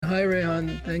Hi,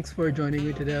 Raihan. Thanks for joining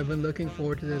me today. I've been looking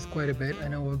forward to this quite a bit. I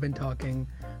know we've been talking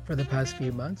for the past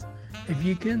few months. If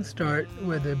you can start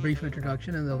with a brief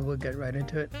introduction and then we'll get right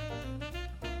into it.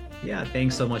 Yeah,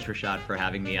 thanks so much, Rashad, for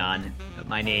having me on.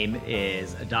 My name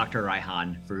is Dr.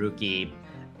 Raihan Faroqui.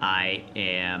 I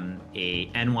am a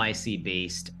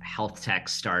NYC-based health tech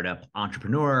startup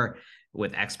entrepreneur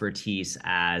with expertise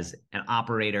as an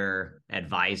operator,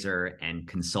 advisor, and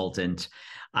consultant.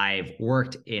 I've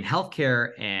worked in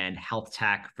healthcare and health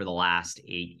tech for the last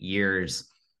 8 years.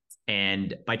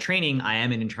 And by training, I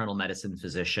am an internal medicine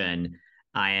physician.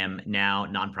 I am now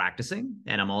non-practicing,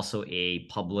 and I'm also a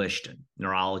published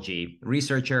neurology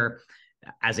researcher.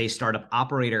 As a startup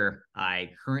operator,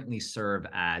 I currently serve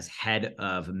as head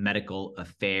of medical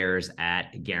affairs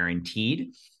at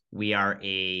Gauranteed. We are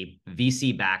a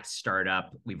VC-backed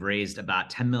startup. We've raised about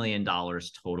 $10 million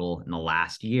total in the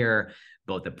last year,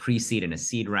 both a pre-seed and a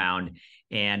seed round.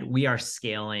 And we are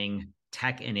scaling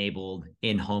tech-enabled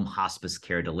in-home hospice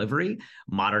care delivery,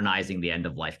 modernizing the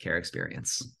end-of-life care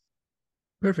experience.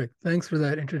 Perfect. Thanks for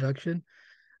that introduction.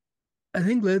 I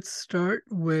think let's start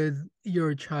with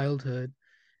your childhood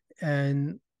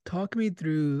and talk me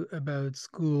through about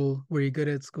school. Were you good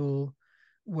at school?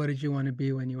 What did you want to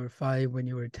be when you were five, when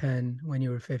you were 10, when you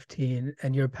were 15,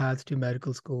 and your path to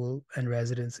medical school and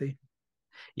residency?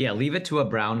 Yeah, leave it to a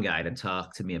brown guy to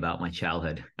talk to me about my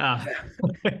childhood.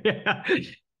 Yeah.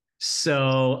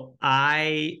 So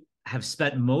I have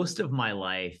spent most of my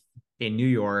life in New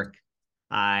York.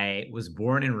 I was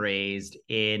born and raised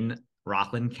in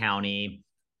Rockland County,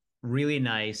 really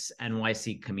nice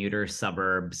NYC commuter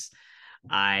suburbs.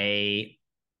 I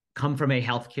come from a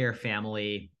healthcare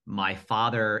family. My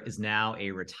father is now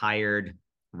a retired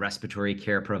respiratory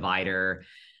care provider.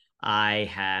 I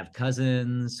have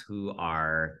cousins who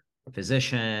are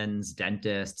physicians,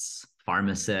 dentists,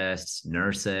 pharmacists,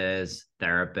 nurses,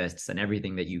 therapists, and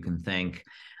everything that you can think.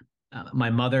 My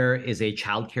mother is a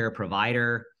childcare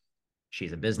provider.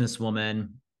 She's a businesswoman.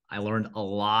 I learned a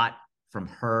lot from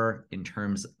her in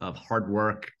terms of hard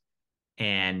work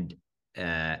and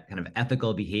kind of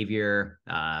ethical behavior.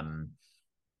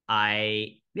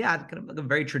 Yeah, kind of like a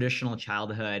very traditional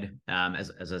childhood as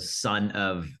a son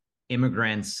of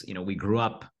immigrants. We grew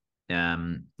up,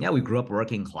 we grew up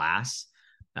working class.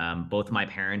 Both my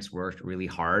parents worked really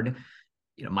hard.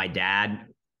 My dad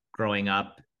growing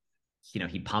up,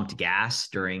 he pumped gas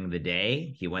during the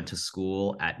day. He went to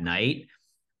school at night,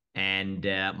 and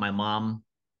my mom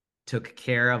took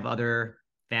care of other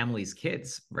families'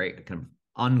 kids, right? Kind of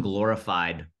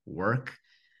unglorified work.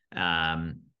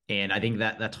 And I think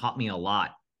that taught me a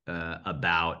lot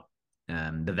about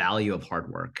the value of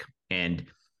hard work and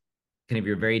kind of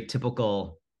your very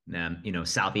typical,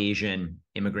 South Asian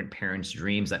immigrant parents'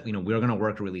 dreams that, we're going to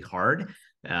work really hard,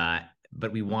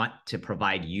 but we want to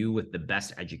provide you with the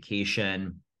best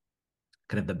education,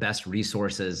 kind of the best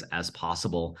resources as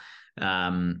possible. So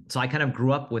I kind of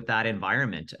grew up with that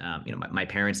environment. My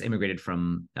parents immigrated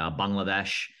from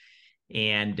Bangladesh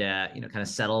and, kind of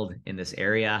settled in this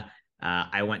area.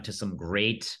 I went to some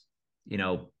great,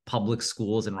 public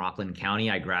schools in Rockland County.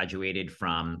 I graduated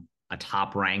from a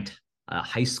top ranked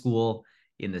high school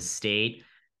in the state.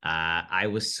 I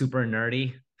was super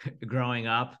nerdy growing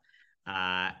up.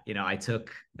 I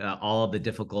took all of the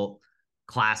difficult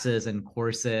classes and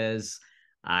courses.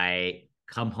 I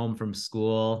come home from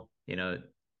school,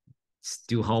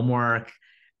 do homework.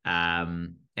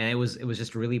 And it was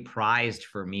just really prized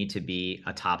for me to be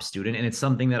a top student, and it's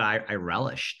something that I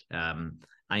relished.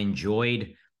 I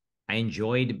enjoyed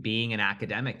being an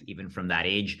academic even from that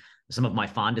age. Some of my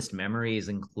fondest memories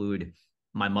include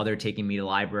my mother taking me to the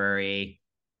library,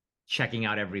 checking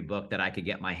out every book that I could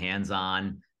get my hands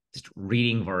on, just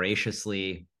reading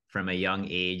voraciously from a young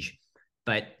age.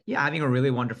 But yeah, having a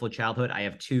really wonderful childhood. I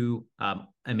have two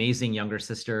amazing younger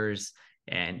sisters,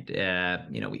 and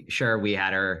we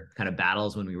had our kind of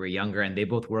battles when we were younger, and they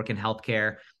both work in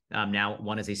healthcare. Now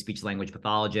one is a speech language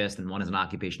pathologist and one is an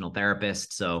occupational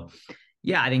therapist. So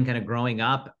yeah, I think kind of growing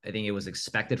up, I think it was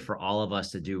expected for all of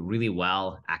us to do really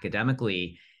well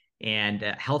academically, and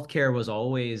healthcare was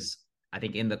always, I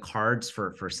think, in the cards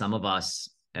for some of us,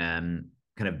 kind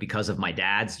of because of my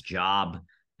dad's job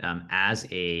as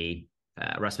a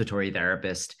respiratory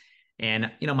therapist,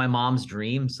 and my mom's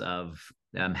dreams of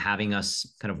having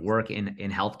us kind of work in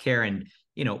healthcare and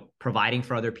providing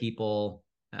for other people,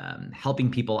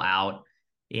 helping people out.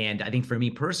 And I think for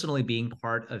me personally, being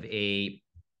part of a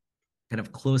kind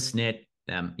of close knit,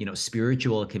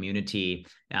 spiritual community.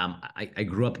 I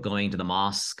grew up going to the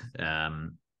mosque,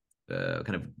 kind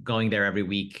of going there every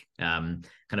week, kind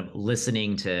of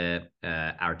listening to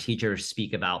our teachers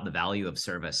speak about the value of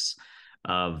service.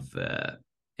 of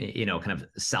kind of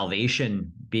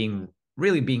salvation being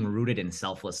really being rooted in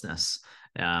selflessness.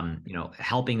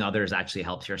 Helping others actually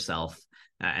helps yourself,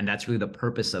 and that's really the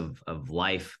purpose of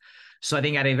life. So I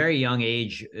think at a very young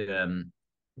age,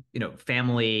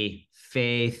 family,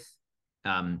 faith,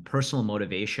 personal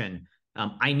motivation.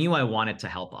 I knew I wanted to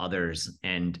help others,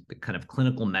 and kind of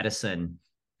clinical medicine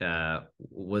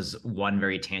was one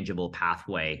very tangible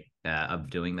pathway of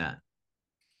doing that.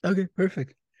 Okay,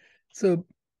 perfect. So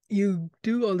you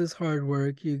do all this hard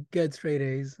work, you get straight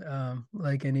A's,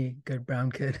 like any good brown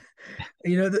kid.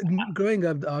 Growing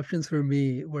up, the options for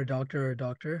me were doctor or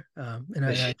doctor, and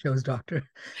I chose doctor.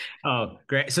 Oh,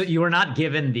 great. So you were not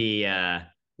given the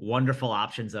wonderful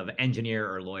options of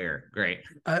engineer or lawyer. Great.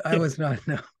 I was not,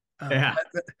 no. Yeah.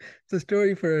 It's a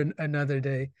story for another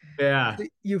day. Yeah. So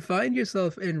you find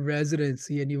yourself in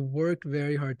residency and you worked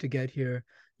very hard to get here.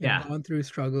 You've Yeah. gone through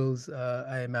struggles,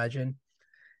 I imagine.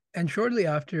 And shortly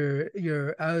after,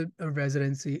 you're out of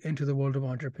residency into the world of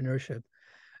entrepreneurship.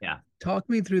 Yeah. Talk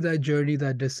me through that journey,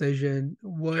 that decision.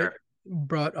 What Sure.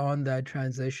 brought on that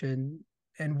transition,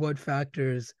 and what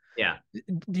factors? Yeah.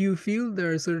 Do you feel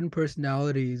there are certain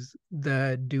personalities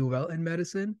that do well in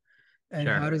medicine? And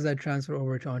how Sure. does that transfer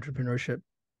over to entrepreneurship?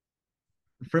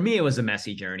 For me, it was a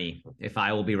messy journey, if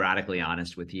I will be radically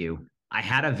honest with you. I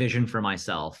had a vision for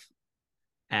myself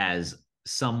as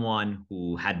someone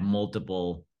who had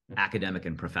multiple academic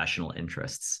and professional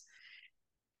interests.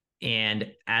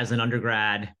 And as an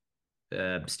undergrad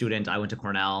student, I went to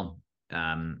Cornell.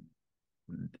 Um,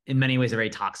 in many ways, a very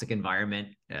toxic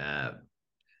environment.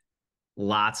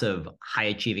 Lots of high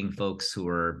achieving folks who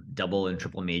were double and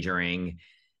triple majoring.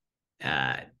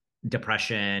 Uh,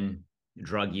 Depression,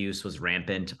 drug use was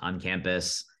rampant on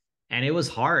campus, and it was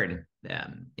hard.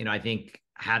 I think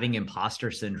having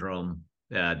imposter syndrome,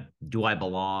 do I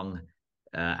belong?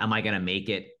 Am I going to make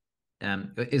it?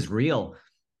 Is real.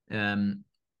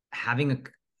 Having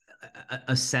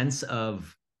a sense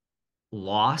of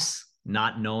loss,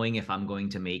 not knowing if I'm going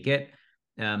to make it,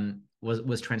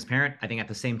 was transparent. I think at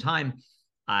the same time,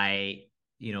 I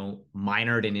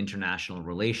minored in international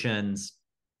relations.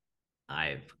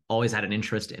 I've always had an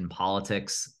interest in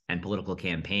politics and political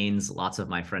campaigns. Lots of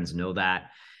my friends know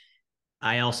that.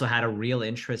 I also had a real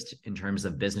interest in terms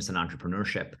of business and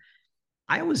entrepreneurship.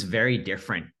 I was very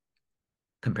different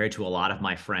compared to a lot of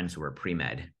my friends who were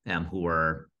pre-med, who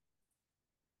were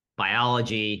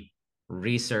biology,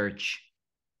 research,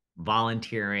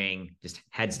 volunteering, just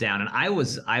heads down. And I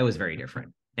was very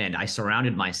different. And I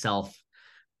surrounded myself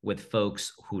with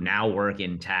folks who now work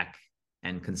in tech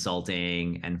and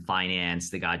consulting and finance.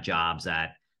 They got jobs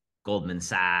at Goldman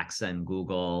Sachs and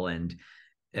Google. And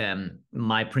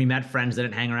my pre-med friends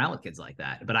didn't hang around with kids like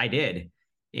that, but I did.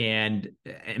 And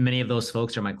many of those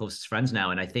folks are my closest friends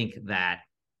now. And I think that,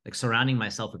 like, surrounding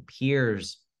myself with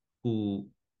peers who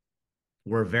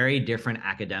were very different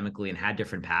academically and had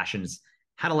different passions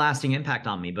had a lasting impact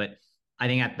on me. But I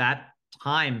think at that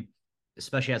time,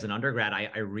 especially as an undergrad,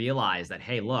 I realized that,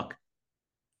 hey, look,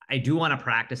 I do want to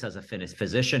practice as a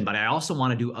physician, but I also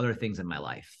want to do other things in my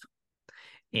life.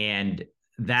 And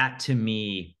that to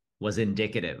me was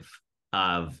indicative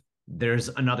of there's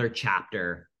another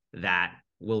chapter that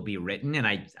will be written. And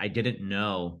I didn't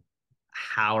know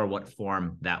how or what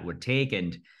form that would take.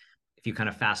 And if you kind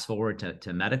of fast forward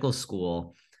to medical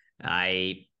school,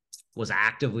 I was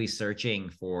actively searching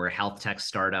for health tech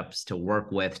startups to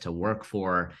work with, to work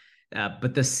for.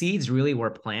 But the seeds really were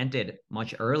planted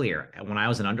much earlier. When I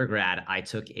was an undergrad, I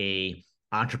took a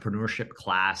entrepreneurship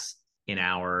class in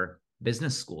our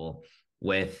business school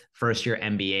with first year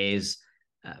MBAs.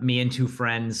 Me and two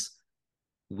friends,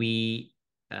 we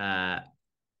kind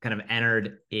of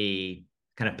entered a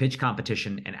kind of pitch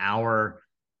competition, and our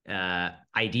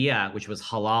idea, which was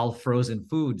halal frozen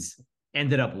foods,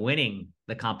 ended up winning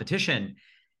the competition.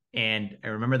 And I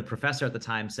remember the professor at the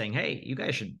time saying, "Hey, you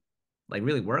guys should like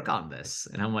really work on this."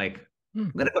 And I'm like, Hmm.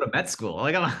 "I'm gonna go to med school.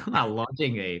 Like I'm not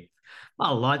launching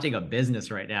a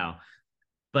business right now."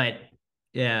 But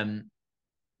um,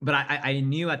 but I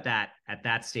knew at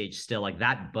that stage still, like,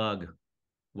 that bug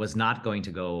was not going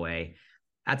to go away.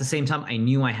 At the same time, I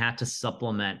knew I had to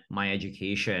supplement my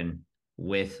education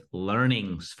with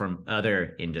learnings from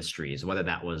other industries, whether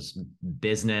that was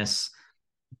business,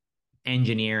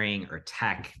 engineering, or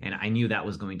tech. And I knew that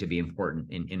was going to be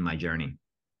important in my journey.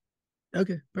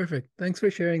 Okay, perfect. Thanks for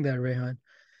sharing that, Rehan.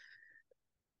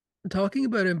 Talking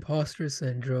about imposter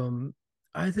syndrome,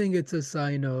 I think it's a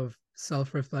sign of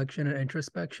self-reflection and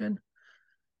introspection.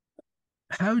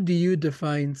 How do you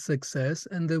define success?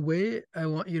 And the way I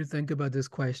want you to think about this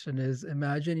question is,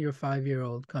 imagine your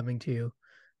 5-year-old coming to you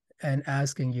and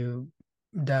asking you,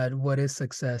 Dad, what is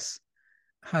success?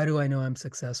 How do I know I'm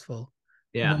successful? What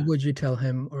Yeah. would you tell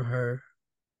him or her?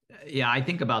 Yeah, I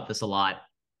think about this a lot.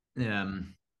 I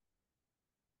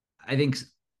think,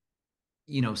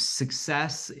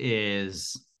 success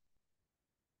is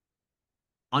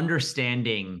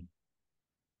understanding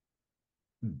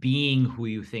being who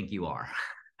you think you are.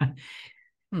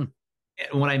 Hmm.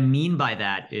 What I mean by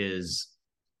that is,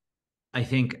 I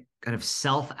think kind of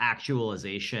self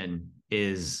actualization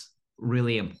is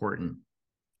really important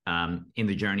in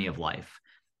the journey of life.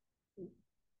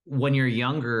 When you're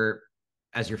younger,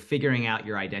 as you're figuring out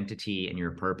your identity and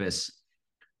your purpose,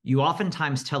 you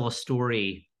oftentimes tell a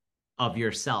story of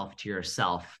yourself to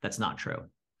yourself that's not true.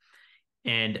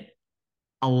 And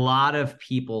a lot of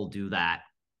people do that,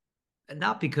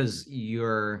 not because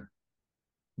you're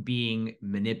being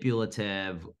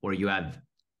manipulative or you have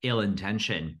ill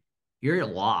intention. You're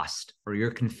lost or you're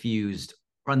confused.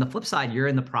 Or on the flip side, you're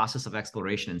in the process of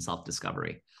exploration and self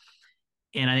discovery.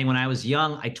 And I think when I was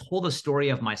young, I told a story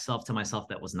of myself to myself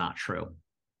that was not true.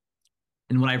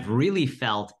 And what I've really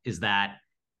felt is that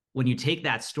when you take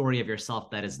that story of yourself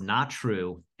that is not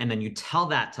true, and then you tell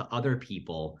that to other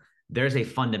people, there's a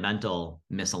fundamental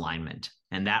misalignment.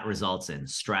 And that results in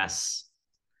stress,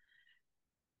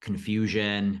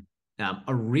 confusion,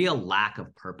 a real lack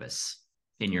of purpose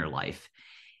in your life.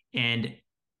 And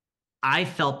I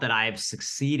felt that I've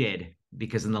succeeded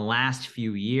because in the last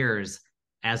few years,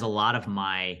 as a lot of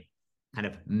my kind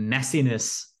of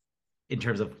messiness in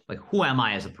terms of like, who am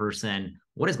I as a person?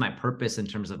 What is my purpose in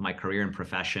terms of my career and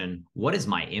profession? What is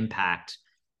my impact?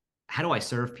 How do I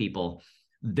serve people?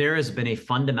 There has been a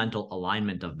fundamental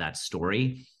alignment of that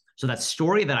story. So that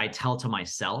story that I tell to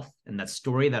myself and that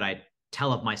story that I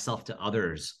tell of myself to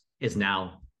others is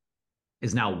now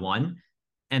one.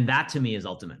 And that to me is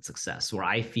ultimate success, where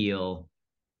I feel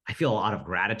a lot of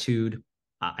gratitude.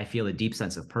 I feel a deep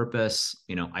sense of purpose.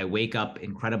 I wake up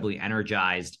incredibly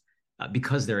energized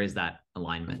because there is that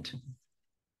alignment.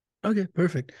 Okay,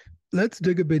 perfect. Let's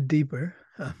dig a bit deeper.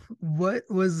 What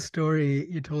was the story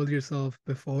you told yourself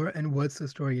before, and what's the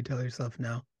story you tell yourself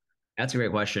now? That's a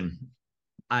great question.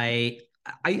 I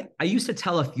I used to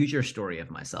tell a future story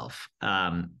of myself.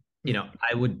 Hmm.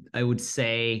 I would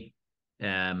say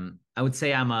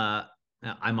I'm a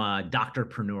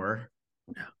doctorpreneur,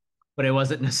 Yeah. but it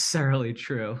wasn't necessarily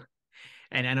true.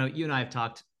 And I know you and I have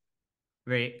talked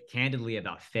very candidly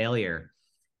about failure.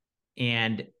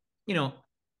 And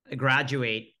I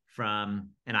graduate from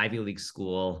an Ivy League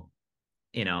school.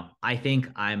 I think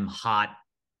I'm hot,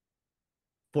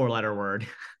 four-letter word.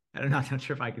 I don't know. I'm not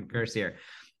sure if I can curse here.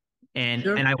 And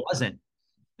Sure. and I wasn't.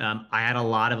 I had a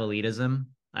lot of elitism.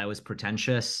 I was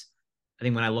pretentious. I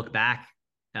think when I look back,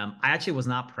 I actually was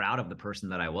not proud of the person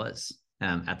that I was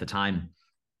at the time.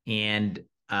 And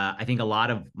I think a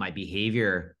lot of my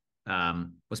behavior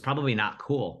was probably not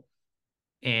cool.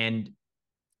 And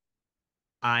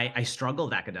I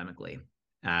struggled academically.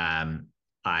 Um,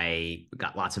 I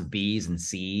got lots of B's and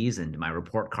C's, and my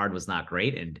report card was not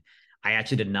great. And I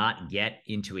actually did not get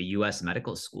into a US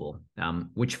medical school,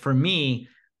 which for me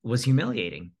was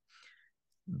humiliating.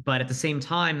 But at the same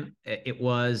time, it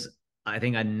was, I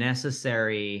think, a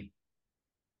necessary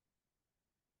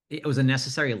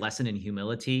lesson in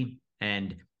humility.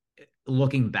 And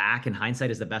looking back in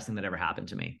hindsight is the best thing that ever happened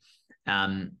to me.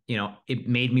 It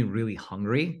made me really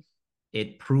hungry.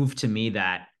 It proved to me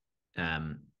that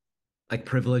um, like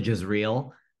privilege is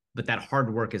real, but that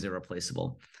hard work is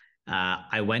irreplaceable.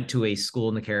 I went to a school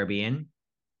in the Caribbean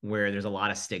where there's a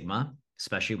lot of stigma,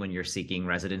 especially when you're seeking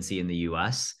residency in the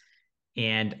US.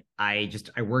 And I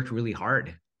worked really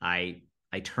hard. I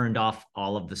turned off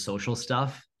all of the social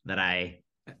stuff that I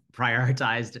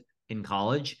prioritized in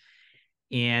college.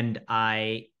 And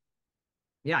I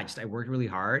worked really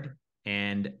hard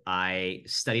and I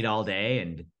studied all day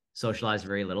and socialized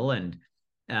very little. And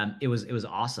it was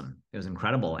awesome. It was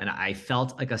incredible. And I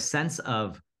felt like a sense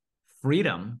of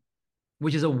freedom,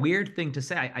 which is a weird thing to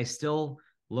say. I still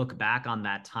look back on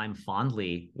that time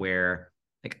fondly where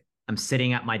like I'm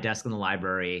sitting at my desk in the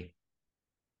library.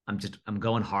 I'm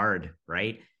going hard,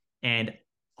 right? And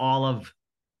all of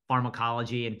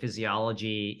pharmacology and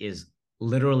physiology is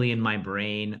literally in my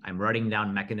brain. I'm writing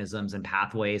down mechanisms and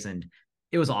pathways, and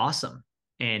it was awesome.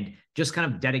 And just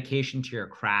kind of dedication to your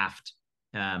craft.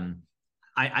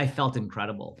 I felt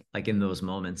incredible, like in those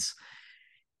moments.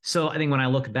 So I think when I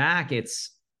look back,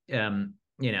 it's being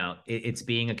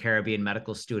a Caribbean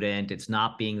medical student. It's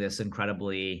not being this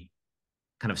incredibly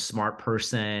kind of smart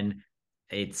person.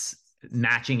 It's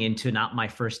matching into not my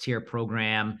first tier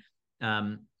program.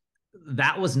 Um,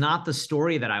 that was not the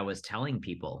story that I was telling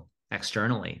people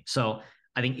externally. So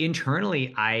I think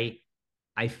internally,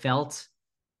 I felt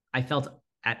I felt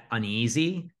at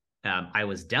uneasy. I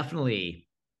was definitely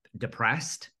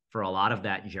depressed for a lot of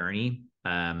that journey.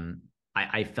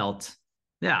 I felt,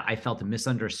 yeah, I felt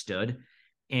misunderstood,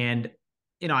 and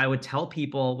I would tell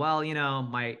people, well,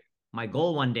 my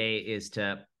goal one day is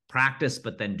to practice,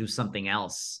 but then do something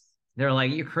else. They're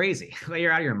like, you're crazy.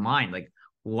 You're out of your mind. Like,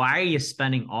 why are you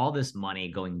spending all this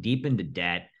money going deep into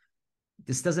debt?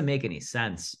 This doesn't make any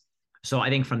sense. So I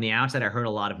think from the outside, I heard a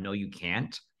lot of no, you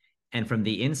can't. And from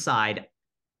the inside,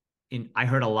 I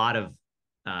heard a lot of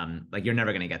like, you're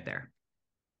never going to get there.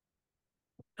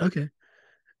 Okay.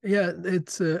 Yeah,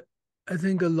 I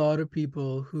think a lot of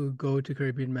people who go to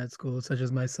Caribbean med school, such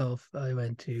as myself, I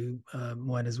went to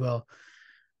one as well,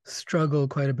 struggle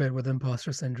quite a bit with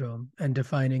imposter syndrome and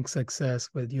defining success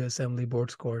with USMLE board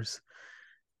scores,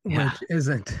 Yeah. which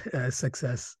isn't a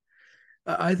success.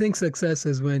 I think success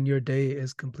is when your day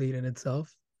is complete in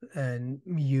itself and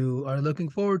you are looking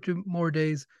forward to more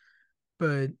days,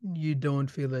 but you don't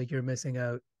feel like you're missing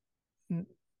out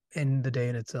in the day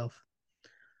in itself.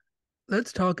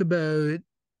 Let's talk about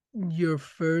your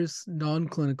first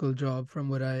non-clinical job. From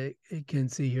what I can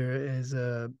see here is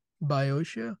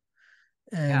Biosha.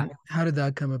 Yeah. And how did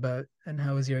that come about? And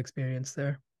how was your experience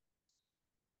there?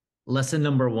 Lesson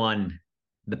number one,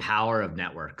 the power of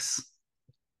networks.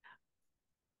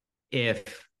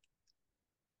 If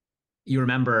you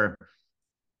remember,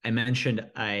 I mentioned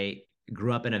I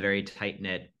grew up in a very tight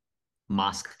knit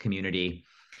mosque community.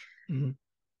 Mhm.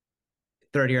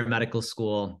 Third year of medical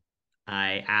school,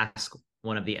 I asked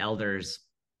one of the elders,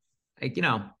 like,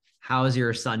 how's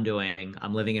your son doing?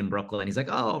 I'm living in Brooklyn. He's like,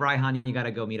 oh, Raihan, you got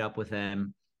to go meet up with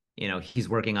him. He's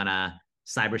working on a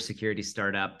cybersecurity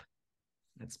startup.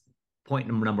 That's point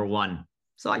number one.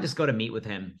 So I just go to meet with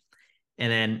him.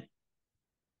 And then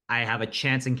I have a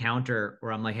chance encounter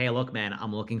where I'm like, hey, look, man,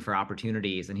 I'm looking for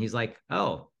opportunities. And he's like,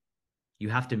 oh, you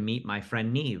have to meet my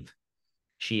friend Neve.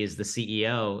 She is the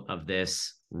CEO of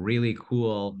this really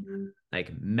cool,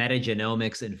 like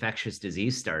metagenomics infectious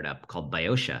disease startup called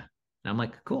Biosha. And I'm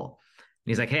like, cool. And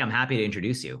he's like, hey, I'm happy to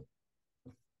introduce you.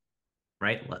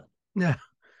 Right. Yeah.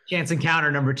 Chance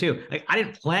encounter number two. Like, I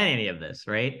didn't plan any of this.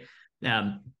 Right.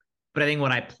 Um, but I think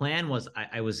what I planned was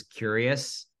I was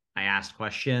curious. I asked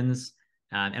questions.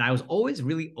 And I was always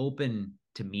really open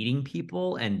to meeting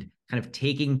people and kind of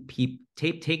taking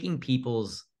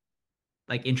people's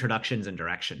like introductions and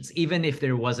directions, even if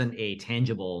there wasn't a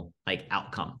tangible like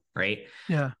outcome, right?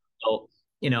 Yeah. So,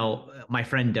 my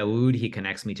friend Dawood, he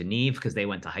connects me to Neve because they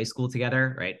went to high school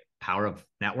together, right? Power of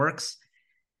networks.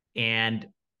 And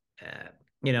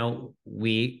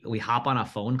we hop on a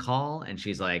phone call and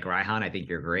she's like, Raihan, I think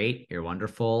you're great. You're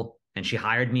wonderful. And she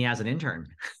hired me as an intern.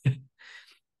 Hmm.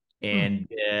 And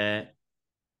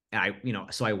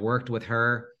so I worked with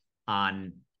her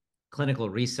on clinical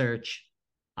research,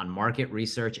 on market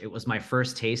research. It was my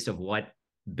first taste of what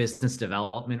business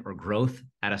development or growth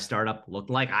at a startup looked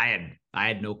like. I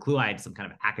had no clue. I had some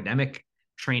kind of academic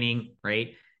training,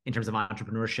 right, in terms of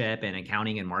entrepreneurship and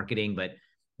accounting and marketing, but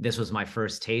this was my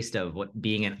first taste of what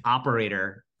being an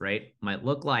operator, right, might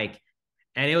look like.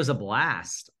 And it was a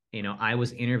blast. I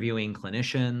was interviewing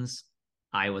clinicians.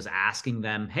 I was asking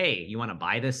them, hey, you want to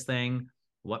buy this thing?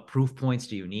 What proof points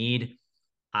do you need?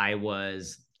 I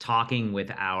was talking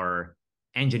with our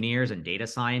engineers and data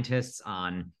scientists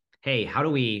on, hey, how do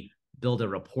we build a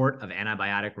report of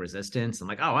antibiotic resistance? I'm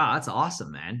like, oh, wow, that's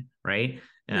awesome, man. Right.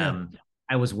 Yeah. Um,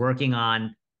 I was working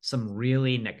on some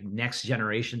really next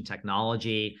generation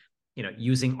technology,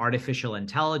 using artificial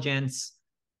intelligence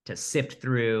to sift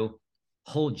through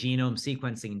whole genome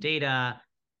sequencing data,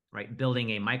 right?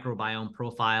 Building a microbiome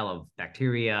profile of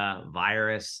bacteria,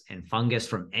 virus, and fungus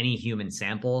from any human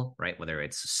sample, right? Whether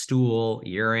it's stool,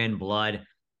 urine, blood.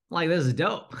 Like, this is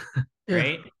dope, Yeah.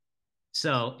 right?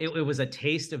 So it was a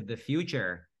taste of the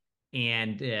future.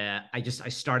 And I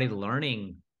started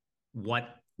learning what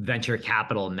venture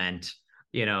capital meant,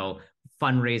 you know,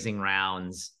 fundraising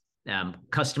rounds,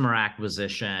 customer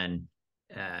acquisition,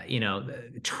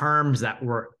 terms that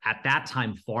were at that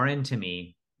time foreign to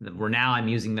me, where now I'm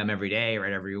using them every day,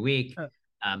 right, every week.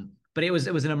 Uh, But it was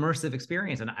an immersive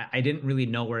experience, and I didn't really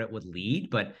know where it would lead,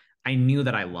 but I knew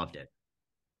that I loved it.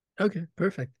 okay.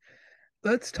 Perfect.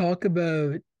 Let's talk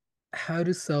about how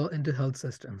to sell into health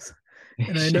systems.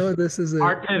 And I know this is a,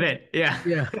 Hard pivot, yeah.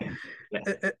 yeah, Yeah,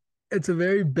 it- it's a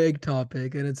very big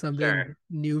topic, and it's something sure.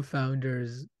 new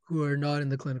founders who are not in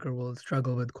the clinical world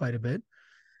struggle with quite a bit.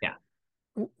 Yeah,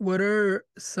 What are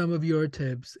some of your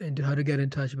tips into how to get in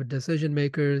touch with decision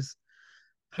makers,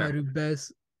 how sure. to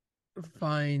best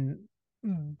find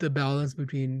the balance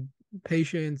between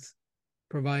patients,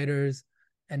 providers,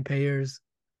 and payers?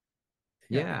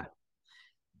 Yeah. Yeah.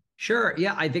 Sure.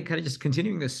 Yeah. I think kind of just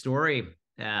continuing the story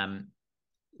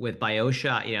with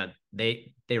Biosha,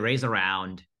 they raise a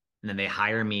round and then they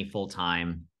hire me full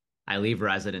time. I leave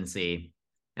residency,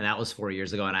 and that was 4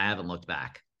 years ago, and I haven't looked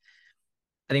back.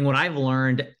 I think what I've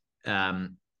learned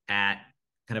at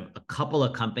kind of a couple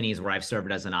of companies where I've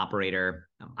served as an operator,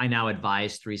 I now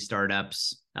advise 3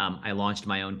 startups. I launched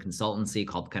my own consultancy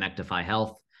called Connectify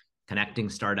Health, connecting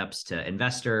startups to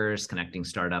investors, connecting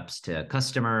startups to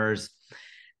customers.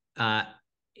 Uh,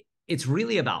 it's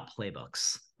really about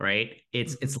playbooks, right?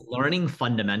 It's Mhm. learning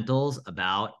fundamentals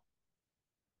about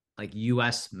like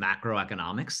US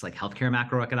macroeconomics, like healthcare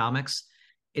macroeconomics.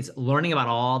 It's learning about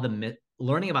all the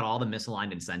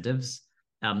misaligned incentives.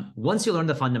 Once you learn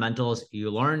the fundamentals,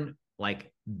 you learn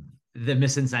like the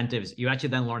misincentives. You actually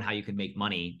then learn how you can make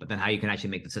money, but then how you can actually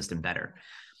make the system better.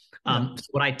 Yeah. So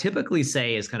what I typically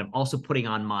say is kind of also putting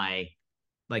on my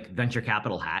like venture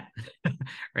capital hat,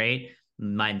 right?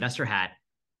 My investor hat.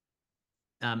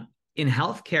 In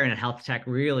healthcare and in health tech,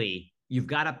 really, you've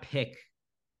got to pick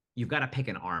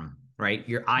an arm, right?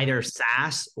 You're Yeah. either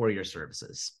SaaS or your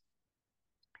services.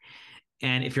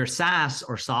 And if you're SaaS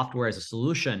or software as a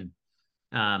solution,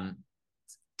 um,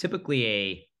 typically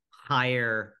a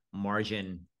higher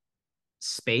margin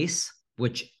space,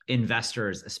 which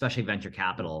investors, especially venture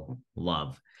capital,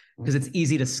 love because it's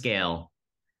easy to scale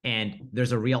and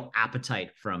there's a real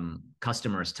appetite from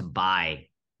customers to buy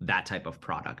that type of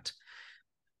product.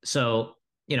 So,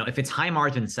 if it's high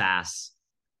margin SaaS,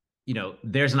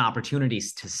 there's an opportunity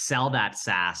to sell that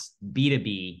SaaS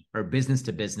B2B or business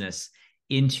to business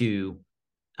into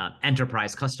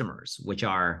enterprise customers, which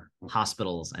are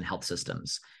hospitals and health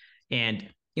systems. And,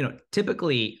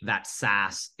 typically that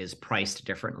SaaS is priced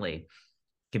differently.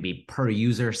 It can be per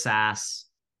user SaaS,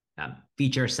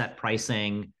 feature set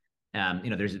pricing.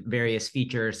 There's various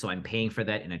features, so I'm paying for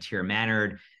that in a tier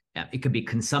manner. It could be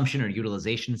consumption or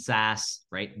utilization SaaS,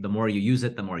 right? The more you use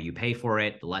it, the more you pay for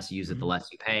it. The less you use it, the Mhm. less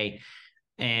you pay.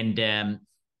 And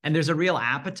there's a real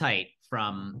appetite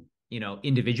from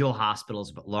individual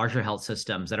hospitals, but larger health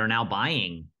systems that are now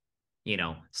buying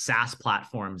SaaS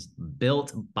platforms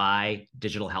built by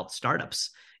digital health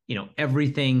startups.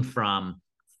 Everything from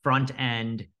front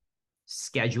end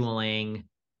scheduling,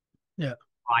 Yeah.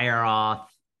 prior auth,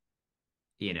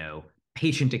 you know,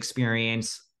 patient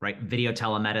experience, right? Video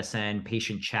telemedicine,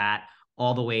 patient chat,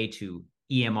 all the way to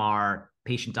EMR,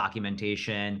 patient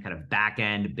documentation, kind of back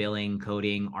end billing,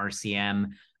 coding,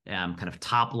 RCM, kind of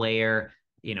top layer,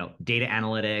 data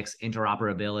analytics,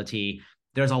 interoperability.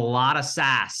 There's a lot of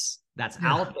SaaS that's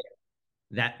Yeah. out there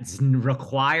that's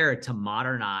required to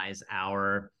modernize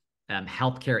our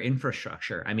healthcare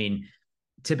infrastructure. I mean,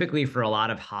 typically for a lot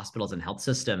of hospitals and health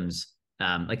systems,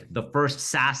 like the first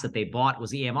SaaS that they bought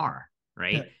was EMR, Yeah.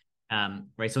 right?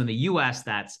 Right. So in the US,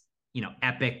 that's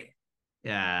Epic,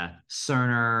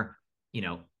 Cerner,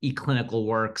 eClinical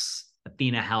Works,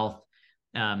 Athena Health.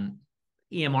 Um,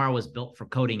 EMR was built for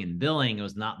coding and billing. It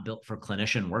was not built for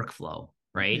clinician workflow,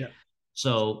 right? Yeah.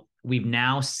 So we've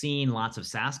now seen lots of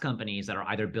SaaS companies that are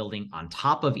either building on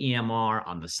top of EMR,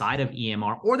 on the side of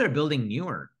EMR, or they're building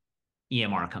newer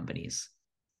EMR companies,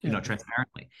 Yeah.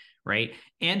 transparently, right?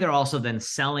 And they're also then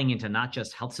selling into not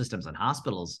just health systems and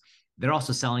hospitals, they're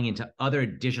also selling into other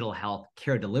digital health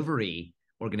care delivery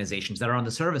organizations that are on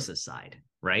the services side,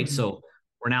 right? Mhm. So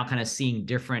we're now kind of seeing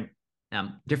different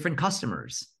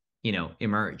customers,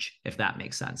 emerge, if that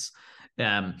makes sense.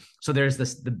 So there's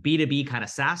the B2B kind of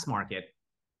SaaS market.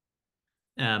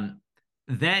 Um,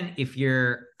 then if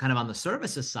you're kind of on the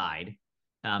services side,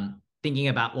 thinking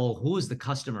about, well, who's the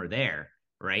customer there,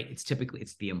 right? It's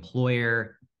the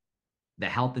employer, the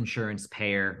health insurance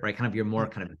payer, right? Kind of your more Yeah.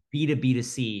 kind of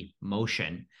B2B2C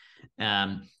motion.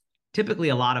 Um, Typically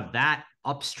a lot of that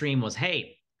upstream was,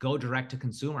 hey, go direct to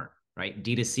consumer, right?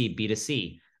 D2C,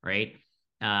 B2C, right?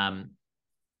 Um,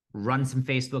 Run some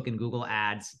Facebook and Google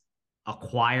ads,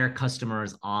 acquire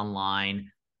customers online,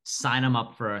 sign them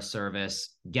up for a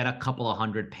service, get a couple of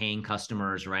hundred paying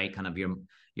customers, right? Kind of your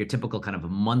typical kind of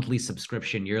monthly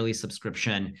subscription, yearly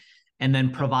subscription, and then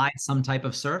Yeah. provide some type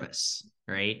of service,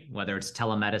 right? Whether it's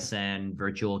telemedicine,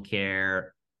 virtual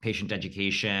care, patient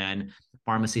education,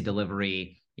 pharmacy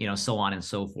delivery, so on and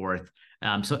so forth.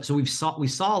 So we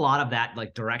saw a lot of that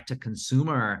like direct to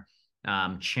consumer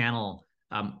channel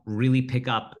really pick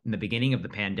up in the beginning of the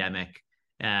pandemic.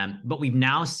 But we've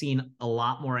now seen a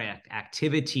lot more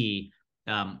activity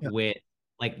Yeah. with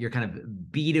like your kind of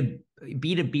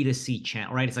B2B2C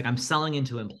channel, right? It's like I'm selling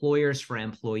into employers for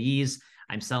employees,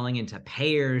 I'm selling into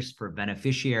payers for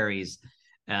beneficiaries,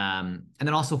 and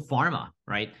then also pharma,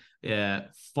 right?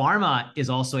 Pharma is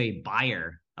also a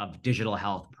buyer of digital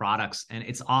health products, and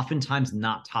it's oftentimes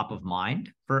not top of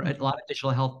mind for a Mhm. lot of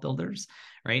digital health builders,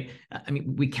 right? I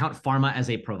mean, we count pharma as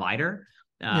a provider.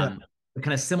 Yeah.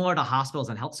 Kind of similar to hospitals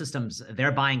and health systems,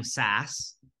 they're buying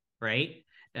SaaS, right?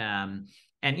 Um,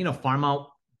 and pharma,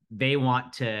 they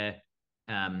want to,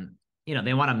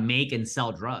 they want to make and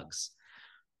sell drugs.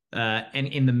 And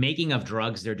in the making of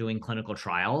drugs, they're doing clinical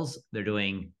trials, they're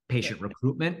doing Yeah. patient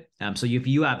recruitment. So if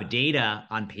you have data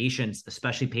on patients,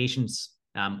 especially patients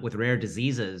with rare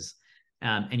diseases,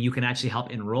 and you can actually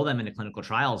help enroll them into clinical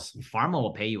trials, pharma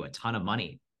will pay you a ton of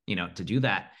money, to do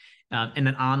that. And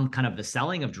then on kind of the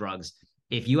selling of drugs,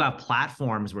 if you have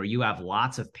platforms where you have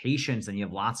lots of patients and you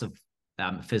have lots of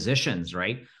physicians,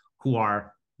 right, who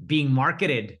are being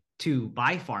marketed to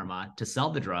buy pharma to sell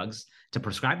the drugs, to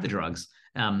prescribe the drugs,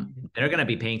 they're going to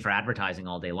be paying for advertising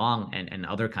all day long and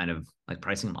other kind of like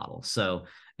pricing models. So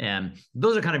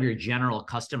those are kind of your general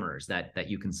customers that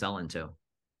you can sell into.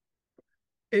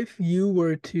 If you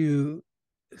were to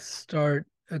start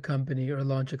a company or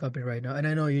launch a company right now, and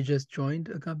I know you just joined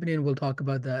a company, and we'll talk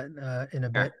about that in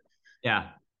a Yeah. bit.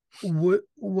 Yeah.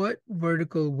 What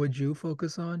vertical would you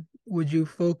focus on? Would you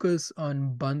focus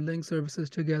on bundling services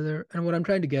together? And what I'm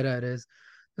trying to get at is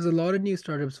there's a lot of new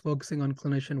startups focusing on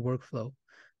clinician workflow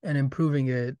and improving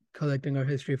it, collecting our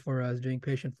history for us, doing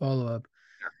patient follow-up.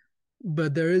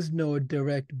 But there is no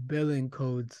direct billing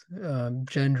codes,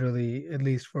 generally, at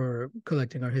least for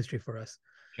collecting our history for us.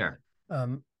 Sure.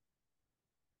 Um,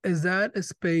 is that a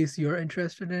space you're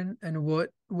interested in? And what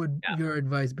would Yeah. your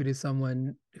advice be to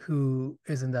someone who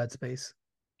is in that space?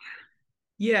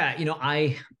 Yeah.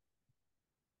 I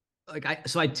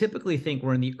typically think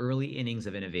we're in the early innings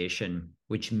of innovation,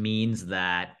 which means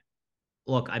that,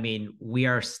 look, I mean, we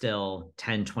are still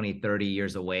 10, 20, 30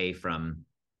 years away from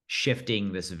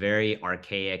shifting this very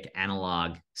archaic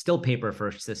analog, still paper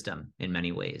first system in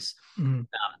many ways. Mhm.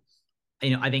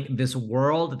 I think this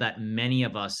world that many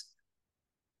of us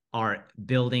are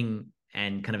building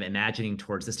and kind of imagining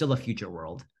towards is still a future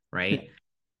world, Yeah. right?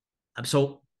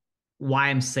 So why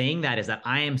I'm saying that is that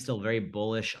I am still very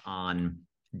bullish on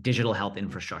digital health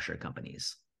infrastructure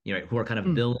companies, who are kind of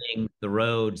Mm. building the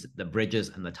roads, the bridges,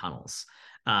 and the tunnels.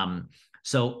 Um,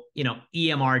 so,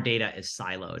 EMR data is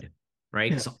siloed,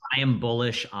 right? Yeah. So I am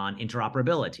bullish on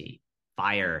interoperability,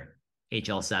 FHIR,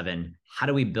 HL7. How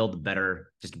do we build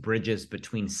better just bridges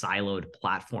between siloed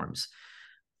platforms?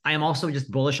 I am also just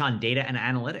bullish on data and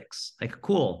analytics. Like,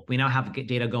 cool, we now have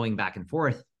data going back and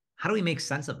forth. How do we make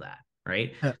sense of that,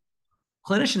 right? Yeah.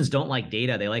 Clinicians don't like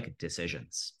data, they like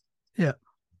decisions. Yeah.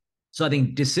 So I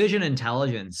think decision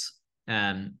intelligence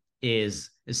is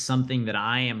something that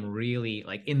I am really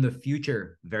like in the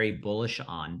future very bullish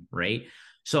on, right?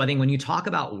 So I think when you talk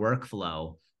about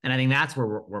workflow, and I think that's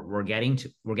where we're getting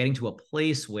to, a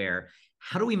place where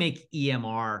how do we make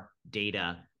EMR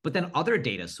data, but then other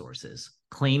data sources,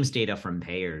 claims data from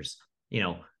payers,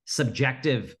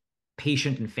 subjective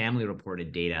patient and family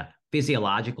reported data,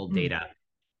 physiological Mm. data.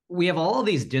 We have all of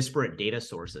these disparate data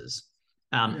sources.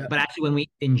 Yeah. But actually, when we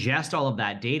ingest all of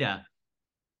that data,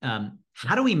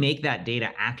 how do we make that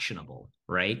data actionable,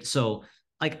 right? So,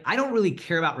 like, I don't really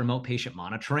care about remote patient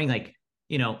monitoring. Like,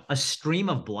 a stream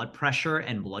of blood pressure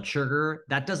and blood sugar,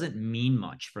 that doesn't mean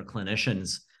much for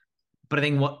clinicians. But I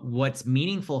think what's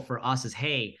meaningful for us is,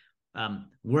 hey,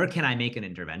 where can I make an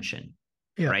intervention,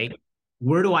 Yeah. right?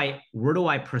 Where do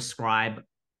I prescribe?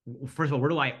 First of all, where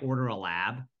do I order a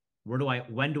lab? When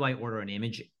do I order an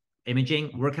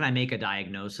imaging? Where can I make a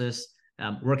diagnosis?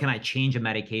 Where can I change a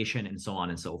medication, and so on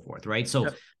and so forth, right? So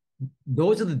Yeah.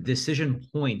 those are the decision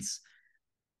points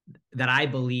that I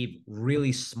believe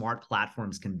really smart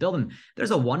platforms can build. And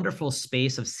there's a wonderful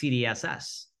space of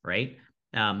CDSS, right?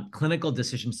 Clinical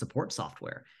decision support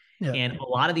software. Yeah. And a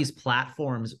lot of these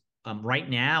platforms right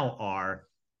now are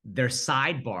their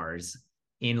sidebars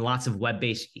in lots of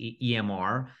web-based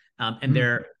EMR, and Mm.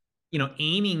 they're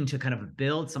aiming to kind of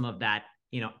build some of that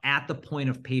at the point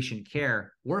of patient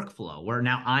care workflow, where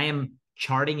now I am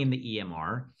charting in the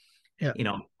EMR. Yeah.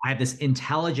 I have this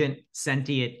intelligent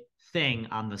sentient thing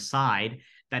on the side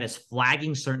that is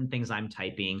flagging certain things I'm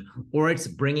typing, or it's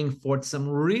bringing forth some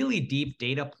really deep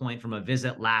data point from a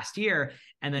visit last year.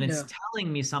 And then it's Yeah.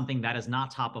 telling me something that is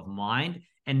not top of mind.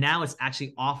 And now it's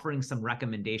actually offering some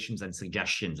recommendations and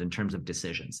suggestions in terms of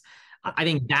decisions. I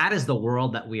think that is the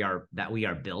world that we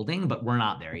are building, but we're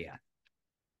not there yet.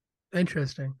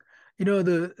 Interesting. It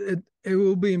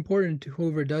will be important to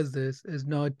whoever does this is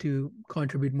not to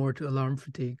contribute more to alarm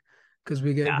fatigue because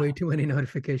we get Yeah. way too many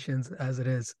notifications as it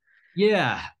is.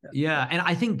 Yeah, Yeah. yeah, and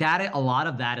I think that a lot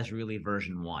of that is really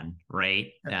version one,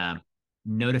 right? Yeah.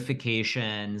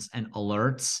 Notifications and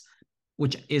alerts.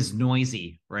 which is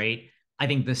noisy, right? I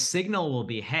think the signal will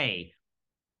be, hey,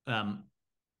 um,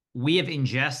 we have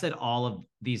ingested all of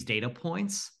these data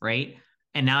points, right?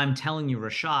 And now I'm telling you,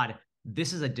 Rashad,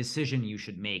 this is a decision you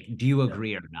should make. Do you Yeah.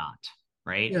 agree or not?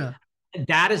 Right. Yeah.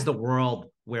 That is the world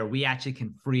where we actually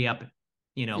can free up,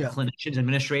 Yeah. clinicians,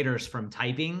 administrators from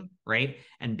typing, right?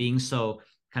 And being so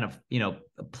kind of,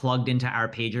 plugged into our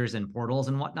pagers and portals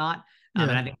and whatnot. And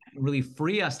Yeah. I think that can really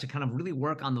free us to kind of really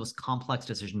work on those complex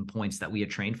decision points that we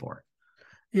are trained for.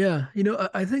 Yeah.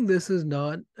 I think this is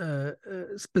not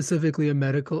specifically a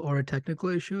medical or a technical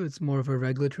issue. It's more of a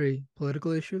regulatory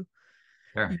political issue.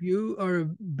 Sure. You are a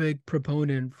big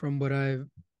proponent, from what I've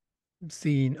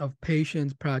seen, of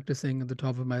patients practicing at the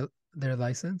top of their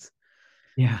license.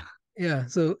 Yeah. Yeah.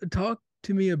 So talk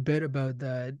to me a bit about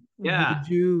that. Yeah. Would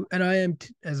you, and I am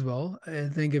as well, I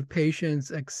think if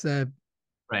patients accept,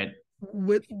 Right.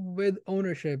 with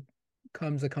ownership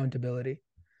comes accountability.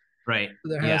 Right.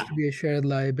 There has Yeah. to be a shared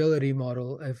liability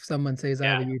model. If someone says, I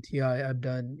have a Yeah. UTI, I've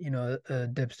done, a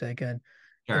dipstick, and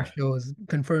it Sure.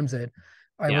 confirms it.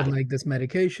 I would Yeah. like this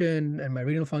medication and my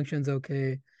renal function's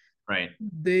okay. Right.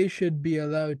 They should be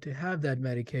allowed to have that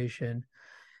medication.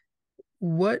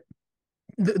 What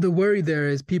the worry there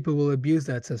is, people will abuse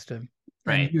that system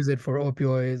and Right. use it for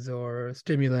opioids or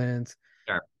stimulants.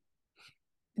 Sure.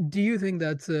 Do you think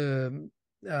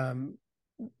um,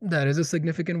 that is a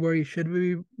significant worry? Should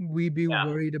we be Yeah.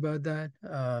 worried about that?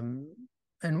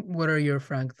 And what are your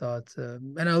frank thoughts?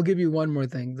 And I'll give you one more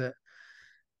thing, that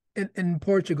in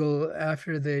Portugal,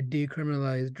 after they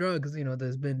decriminalized drugs,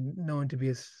 there's been known to be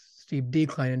a steep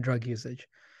decline in drug usage.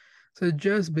 So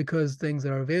just because things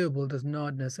are available does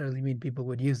not necessarily mean people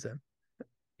would use them.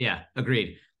 Yeah.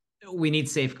 Agreed. We need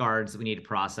safeguards. We need a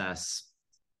process.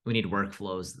 We need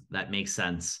workflows that make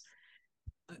sense.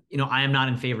 I am not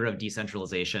in favor of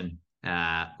decentralization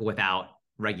without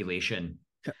regulation.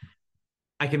 Yeah.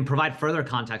 I can provide further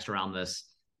context around this.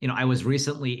 I was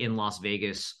recently in Las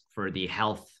Vegas for the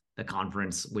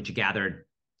conference, which gathered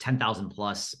 10,000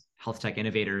 plus health tech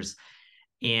innovators,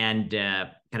 and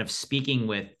kind of speaking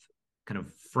with kind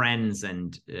of friends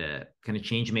and kind of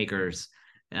change makers.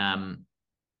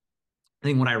 I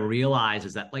think what I realized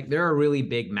is that, like, there are really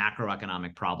big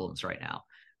macroeconomic problems right now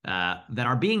that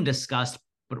are being discussed,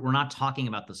 but we're not talking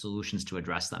about the solutions to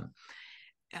address them.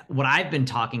 What I've been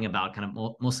talking about kind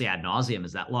of mostly ad nauseum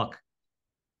is that, look,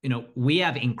 we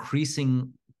have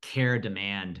increasing care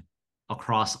demand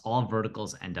across all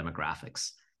verticals and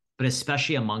demographics, but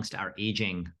especially amongst our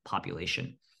aging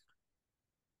population.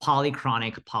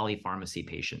 Polychronic polypharmacy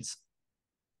patients,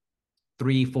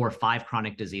 3, 4, 5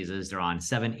 chronic diseases. They're on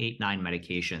 7, 8, 9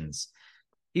 medications.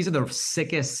 These are the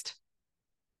sickest,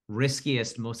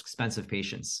 riskiest, most expensive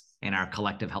patients in our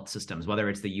collective health systems, whether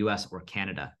it's the US or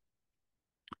Canada.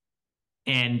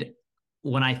 And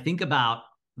when I think about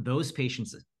those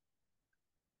patients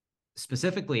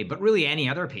specifically, but really any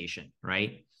other patient,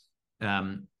 right?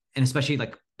 And especially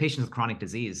like patients with chronic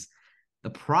disease, the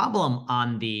problem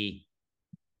on the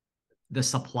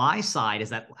supply side is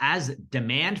that as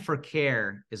demand for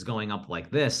care is going up like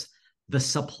this, the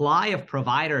supply of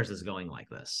providers is going like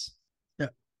this. Yeah.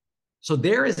 So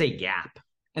there is a gap,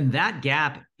 and that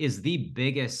gap is the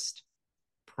biggest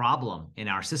problem in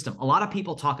our system. A lot of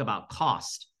people talk about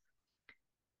cost.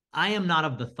 I am not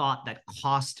of the thought that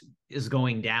cost is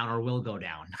going down or will go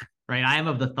down, right? I am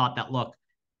of the thought that, look,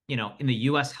 in the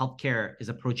US, healthcare is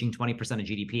approaching 20% of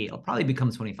GDP. It'll probably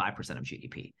become 25% of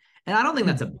GDP. And I don't think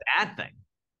that's a bad thing,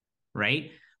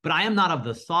 right? But I am not of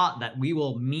the thought that we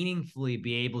will meaningfully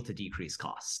be able to decrease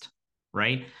cost,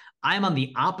 right? I'm on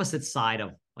the opposite side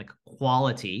of, like,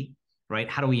 quality, right?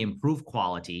 How do we improve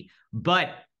quality? But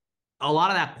a lot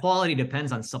of that quality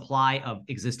depends on supply of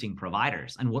existing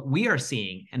providers. And what we are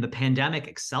seeing, and the pandemic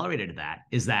accelerated that,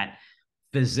 is that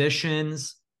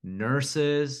physicians,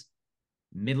 nurses,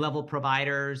 mid-level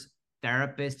providers,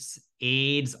 therapists,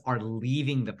 aides are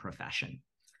leaving the profession.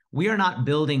 We are not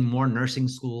building more nursing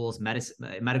schools,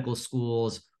 medical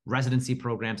schools, residency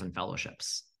programs, and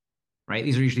fellowships, right?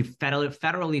 These are usually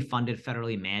federally funded,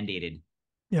 federally mandated,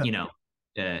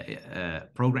 Yeah.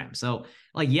 programs. So,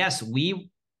 like, yes,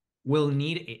 we will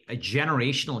need a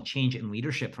generational change in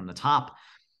leadership from the top.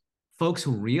 Folks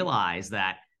who realize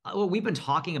that, well, we've been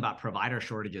talking about provider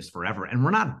shortages forever, and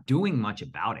we're not doing much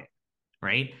about it,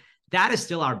 right? That is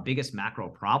still our biggest macro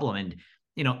problem. And,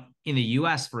 in the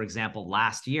US, for example,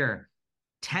 last year,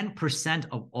 10%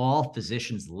 of all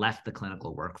physicians left the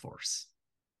clinical workforce.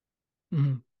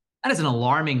 Mm-hmm. That is an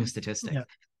alarming statistic. Yeah.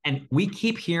 And we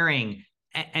keep hearing,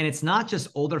 and it's not just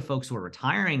older folks who are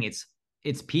retiring,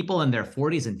 it's people in their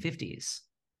 40s and 50s,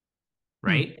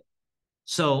 right?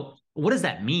 So what does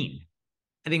that mean?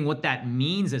 I think what that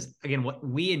means is, again, what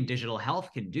we in digital health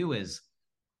can do is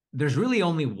there's really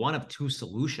only one of two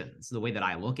solutions, the way that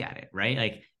I look at it, right?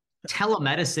 Like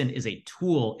telemedicine is a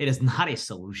tool, it is not a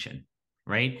solution,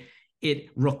 right? It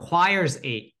requires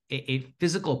a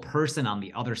physical person on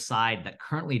the other side that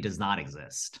currently does not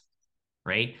exist,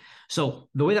 right? So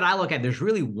the way that I look at it, there's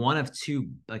really one of two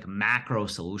like macro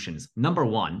solutions. Number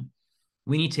one,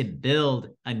 we need to build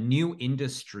a new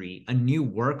industry, a new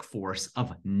workforce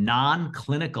of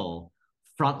non-clinical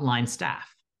frontline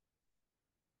staff.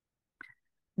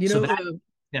 You So know, that,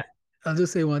 yeah, I'll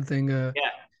just say one thing. yeah,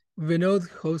 Vinod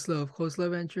Khosla of Khosla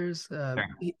Ventures, sure,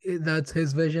 that's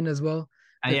his vision as well.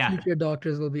 The yeah, future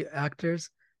doctors will be actors.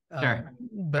 sure,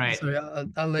 But right. sorry,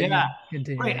 I'll let Yeah. you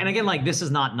continue. Right. Yeah. And again, like this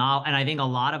is not novel. And I think a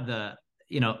lot of the,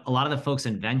 a lot of the folks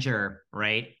in venture,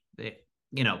 right?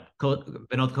 Vinod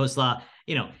Khosla,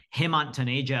 Hemant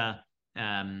Taneja,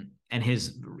 and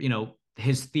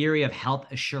his theory of health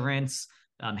assurance,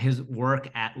 his work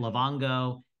at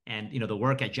Livongo and, the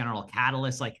work at General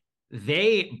Catalyst, like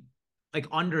they like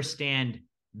understand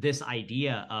this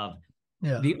idea of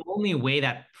Yeah. the only way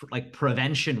that like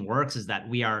prevention works is that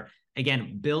we are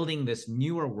again building this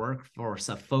newer workforce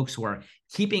of folks who are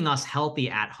keeping us healthy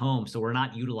at home so we're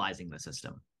not utilizing the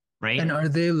system, And right? are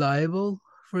they liable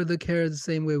for the care the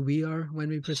same way we are when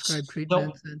we prescribe so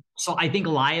treatments? And so I think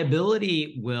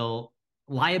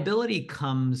liability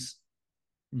comes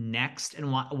next.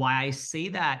 And why I say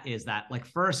that is that, like,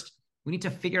 first we need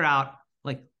to figure out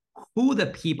like who the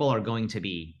people are going to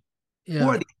be. Who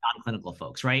are yeah, these non-clinical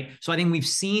folks, right? So I think we've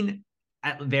seen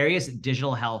at various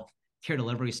digital health care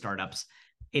delivery startups,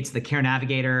 it's the care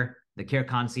navigator, the care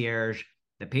concierge,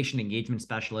 the patient engagement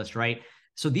specialist, right?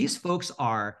 So these folks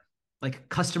are like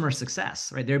customer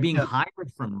success, right? They're being yeah,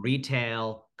 hired from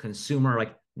retail, consumer,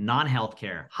 like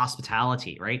non-healthcare,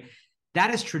 hospitality, right?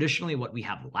 That is traditionally what we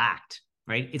have lacked,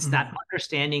 right? It's that mhm,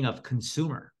 understanding of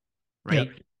consumer, yeah,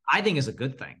 right? I think is a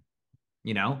good thing.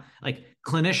 Like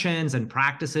clinicians and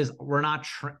practices are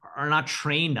not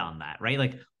trained on that, right?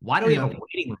 Like, why do we have yeah. a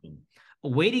waiting room? A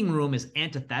waiting room is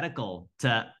antithetical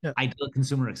to Yeah. ideal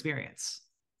consumer experience,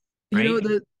 You know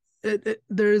right? that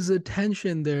there's a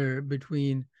tension there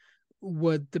between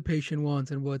what the patient wants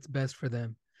and what's best for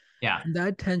them. Yeah, And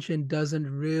that tension doesn't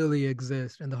really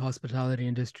exist in the hospitality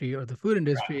industry or the food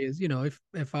industry. Is,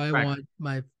 if I right, want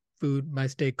my food, my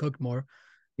steak cooked more,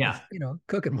 yeah,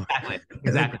 cook it more. exactly, Like,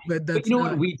 exactly. but But you that's know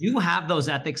not. what? We do have those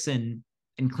ethics in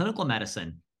clinical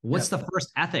medicine. Yeah, What's the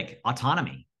first ethic?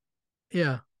 Autonomy.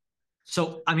 yeah.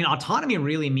 So, I mean, autonomy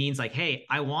really means like, hey,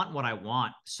 I want what I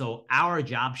want. So our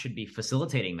job should be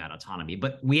facilitating that autonomy.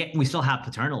 But we still have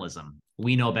paternalism.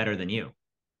 We know better than you.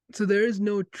 So there is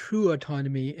no true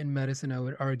autonomy in medicine, I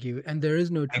would argue, and there is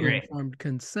no I true agree. informed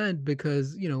consent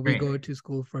because we Great. go to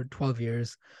school for 12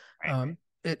 years. Right.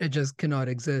 It just cannot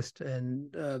exist,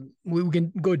 and we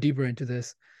can go deeper into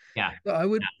this. Yeah. So I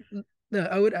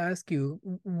would ask you,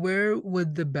 where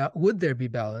would would there be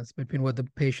balance between what the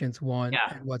patients want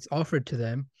Yeah. and what's offered to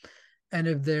them? And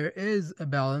if there is a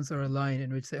balance or a line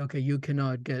in which say, okay, you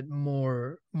cannot get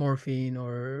more morphine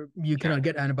or you cannot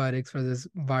Sure. get antibiotics for this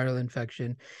viral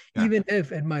infection, Sure. even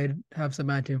if it might have some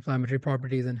anti-inflammatory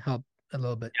properties and help a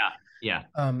little bit. Yeah.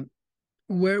 Yeah. Um,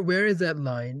 where is that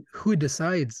line? Who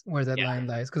decides where that Yeah. line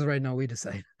lies? Because right now we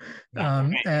decide. Yeah.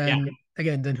 Right. Yeah. And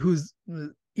again, then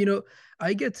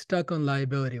I get stuck on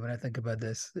liability when I think about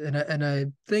this, and I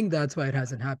think that's why it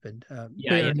hasn't happened. Yeah. But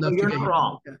Yeah. I'd No, love to you're get not your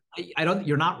wrong. yeah. I don't,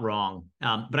 you're not wrong.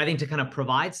 But I think to kind of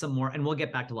provide some more, and we'll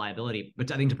get back to liability,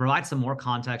 but I think to provide some more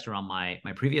context around my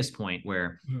previous point,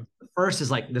 where Mhm. the first is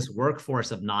like this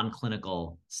workforce of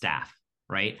non-clinical staff,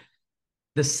 right?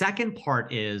 The second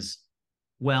part is,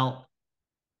 well,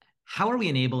 how are we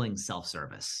enabling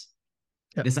self-service?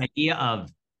 Yeah. This idea of,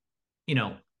 you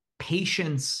know,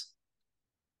 patients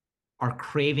are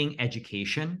craving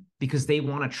education because they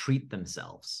want to treat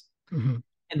themselves. Mhm.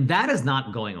 And that is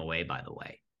not going away, by the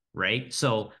way, right?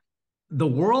 So the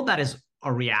world that is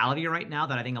a reality right now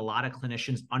that I think a lot of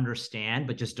clinicians understand,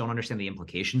 but just don't understand the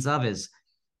implications of is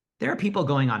there are people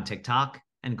going on TikTok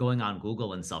and going on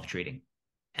Google and self-treating.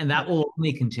 And Yeah. that will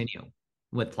only continue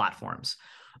with platforms.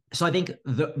 So I think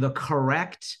the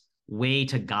correct way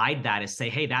to guide that is say,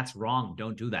 hey, that's wrong.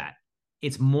 Don't do that.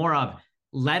 It's more of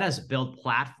let us build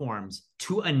platforms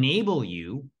to enable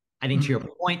you, I think to your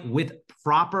Mhm. point, with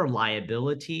proper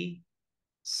liability,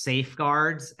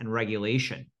 safeguards, and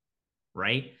regulation,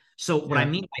 right? So what I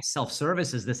Yeah. mean by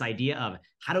self-service is this idea of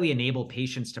how do we enable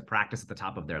patients to practice at the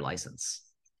top of their license,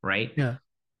 right? Yeah.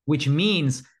 Which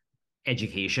means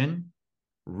education,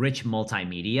 rich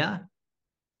multimedia,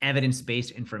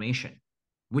 evidence-based information,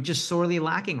 which is sorely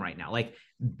lacking right now. Like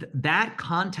that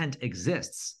content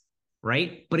exists,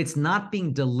 right? But it's not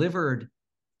being delivered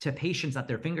to patients at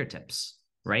their fingertips,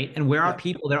 right? And where are Yeah.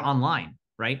 people? They're online,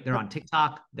 right? They're Yep. on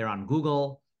TikTok, they're on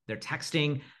Google, they're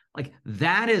texting. Like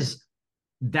that is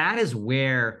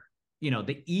where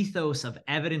the ethos of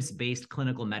evidence-based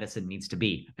clinical medicine needs to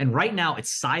be. And right now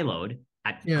it's siloed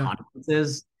at Yeah.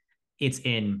 conferences, it's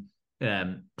in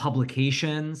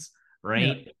publications, Yeah.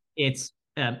 right? It's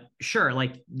sure,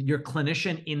 like your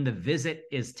clinician in the visit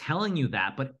is telling you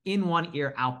that, but in one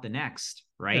ear, out the next,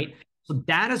 Yeah. right? So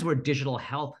that is where digital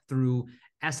health through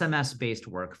SMS-based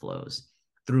workflows,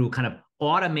 through kind of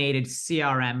automated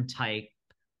CRM type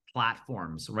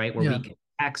platforms, right? Where we Yeah. can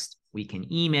text, we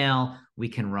can email, we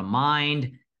can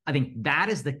remind. I think that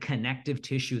is the connective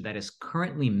tissue that is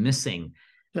currently missing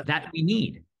Yeah. that we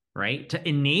need, right? To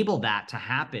enable that to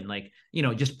happen. Like,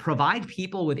 just provide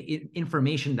people with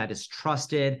information that is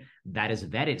trusted, that is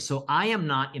vetted. So I am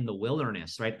not in the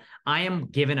wilderness, right? I am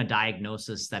given a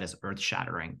diagnosis that is earth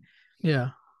shattering.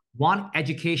 Yeah. Want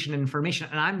education and information,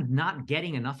 and I'm not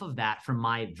getting enough of that from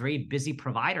my very busy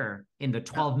provider in the Yeah.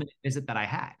 12-minute visit that I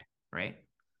had, right?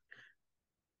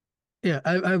 Yeah.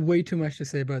 I have way too much to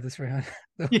say about this, Raihan.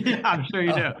 So, Yeah, I'm sure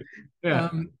you uh, do. Yeah,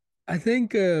 I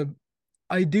think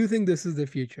I do think this is the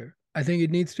future. I think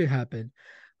it needs to happen.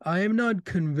 I am not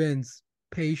convinced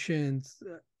patients,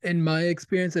 in my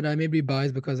experience, and I may be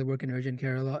biased because I work in urgent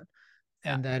care a lot,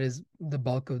 yeah, and that is the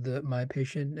bulk of the my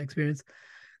patient experience.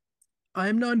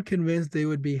 I'm not convinced they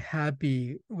would be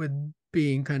happy with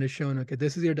being kind of shown, okay,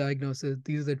 this is your diagnosis,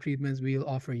 these are the treatments we'll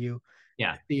offer you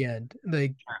yeah. at the end.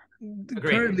 Like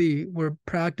Agree. currently, we're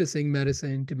practicing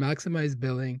medicine to maximize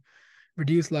billing,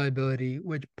 reduce liability,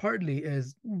 which partly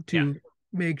is Yeah, to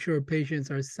make sure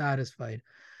patients are satisfied.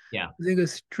 yeah, I think a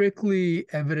strictly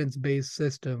evidence-based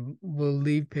system will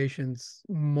leave patients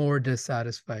more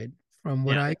dissatisfied from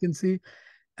what yeah. I can see.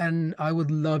 And I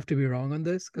would love to be wrong on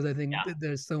this because I think Yeah.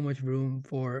 there's so much room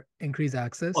for increased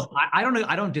access. Look, I don't know.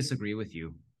 I don't disagree with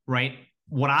you, right?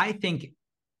 What I think,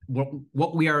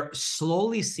 what we are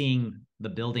slowly seeing the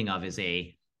building of is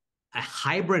a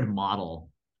hybrid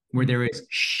model where Mm. there is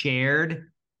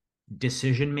shared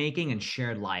decision making and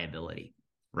shared liability,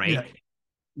 Yeah. right?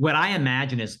 What I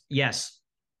imagine is, yes,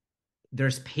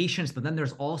 there's patients, but then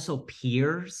there's also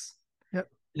peers, Yep.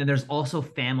 and there's also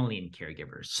family and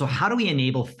caregivers. So how do we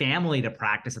enable family to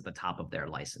practice at the top of their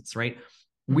license, right?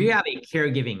 We Mm. have a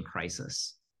caregiving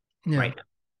crisis Yeah. right now,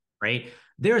 right?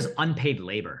 There's unpaid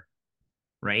labor,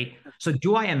 right? So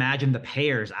do I imagine the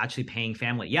payers actually paying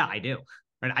family? Yeah, I do.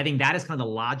 Right? I think that is kind of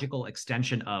the logical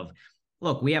extension of,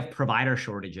 look, we have provider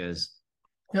shortages.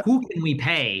 Yep. Who can we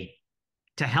pay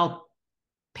to help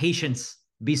patients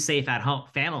be safe at home?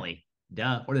 Family,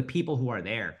 duh, or the people who are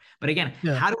there. But again,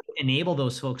 Yeah. how do we enable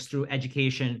those folks through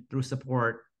education, through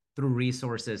support, through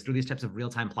resources, through these types of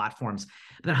real-time platforms?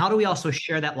 But then how do we also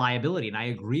share that liability? And I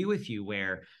agree with you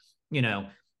where, you know,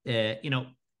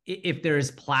 if there's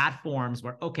platforms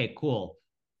where, okay, cool,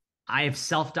 I have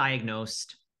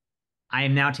self-diagnosed, I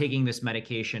am now taking this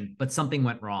medication, but something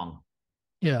went wrong.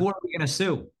 Yeah. Who are we going to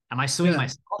sue? Am I suing Yeah.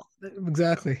 myself?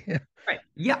 Exactly. Yeah. Right.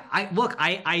 Yeah.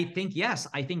 I think yes.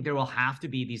 I think there will have to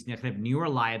be these kind of newer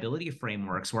liability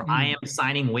frameworks where I Mm. am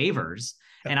signing waivers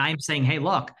Yep. and I'm saying, hey,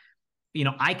 look,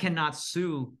 I cannot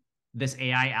sue this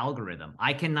AI algorithm.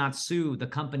 I cannot sue the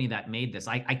company that made this.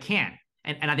 I can't.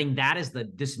 And I think that is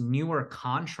this newer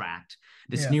contract,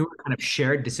 this Yeah. newer kind of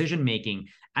shared decision making.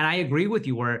 And I agree with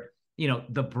you where,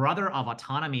 the brother of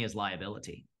autonomy is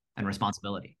liability and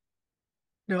responsibility.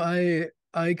 No,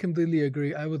 I completely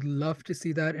agree. I would love to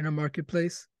see that in a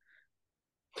marketplace.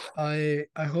 I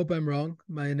hope I'm wrong.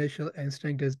 My initial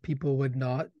instinct is people would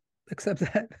not accept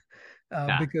that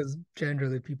Yeah. because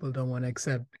generally people don't want to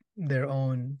accept their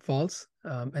own faults.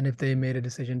 And if they made a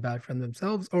decision bad from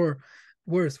themselves or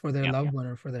worse for their Yeah. loved one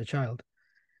or for their child.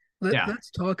 Yeah. Let's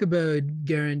talk about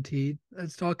Guaranteed.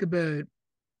 Let's talk about,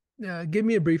 give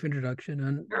me a brief introduction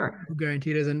on Sure. who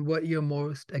Guaranteed is and what you're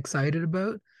most excited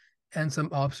about and some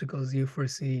obstacles you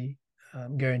foresee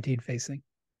Guaranteed facing.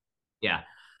 Yeah.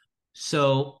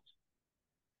 So,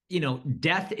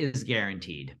 death is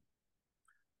guaranteed.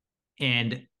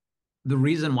 And the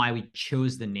reason why we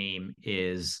chose the name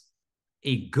is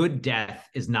a good death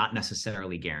is not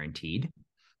necessarily guaranteed.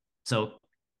 So,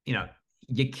 you know,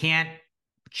 you can't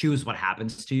choose what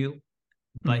happens to you,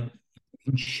 but Mm.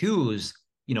 you can choose,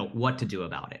 what to do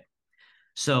about it.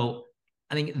 So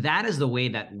I think that is the way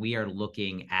that we are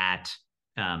looking at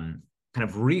kind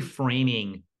of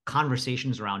reframing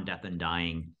conversations around death and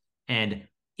dying and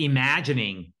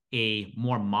imagining a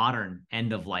more modern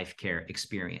end of life care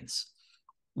experience,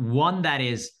 one that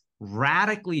is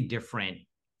radically different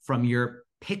from your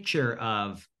picture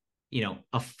of,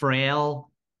 a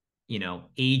frail,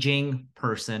 aging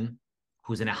person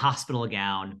who's in a hospital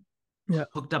gown, Yeah.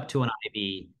 hooked up to an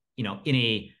IV, in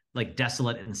a like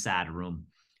desolate and sad room.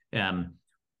 Um,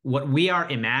 what we are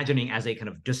imagining as a kind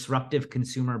of disruptive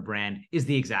consumer brand is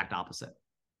the exact opposite.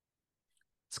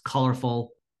 It's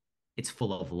colorful, it's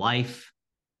full of life,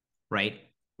 right?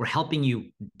 We're helping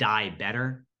you die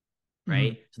better, Hmm.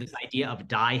 right? So this idea of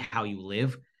die how you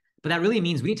live, but that really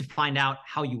means we need to find out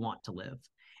how you want to live.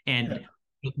 Yeah. And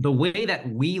the way that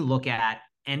we look at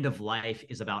end of life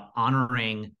is about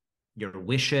honoring your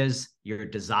wishes, your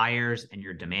desires, and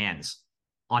your demands.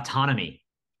 Autonomy,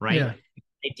 Yeah. right?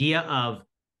 The idea of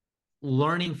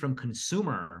learning from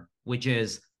consumer, which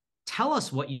is tell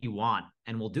us what you want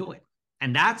and we'll do it.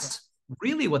 And that's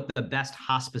really what the best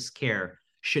hospice care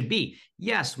should be.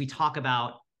 Yes, we talk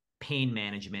about pain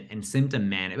management and symptom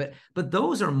management, but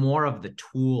those are more of the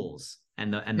tools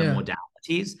and the Yeah.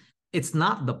 modalities. It's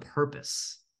not the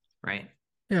purpose, right?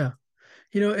 Yeah.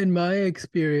 In my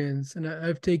experience, and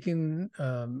I've taken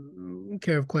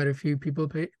care of quite a few people,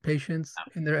 patients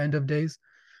in their end of days,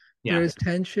 there Yeah. is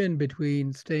tension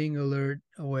between staying alert,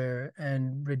 aware,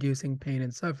 and reducing pain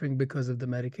and suffering because of the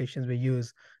medications we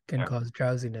use can Sure. cause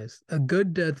drowsiness. A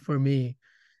good death for me,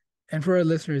 and for our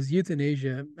listeners,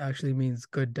 euthanasia actually means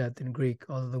good death in Greek,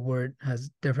 although the word has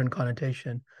different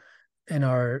connotation in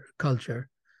our culture.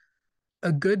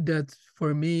 A good death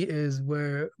for me is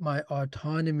where my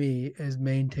autonomy is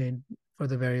maintained for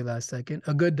the very last second.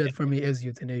 A good death for me is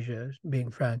euthanasia, being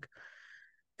frank.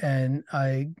 And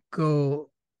I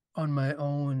go on my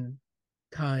own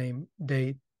time,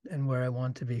 date, and where I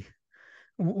want to be.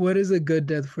 What is a good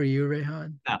death for you,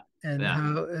 Rayhan? Yeah. And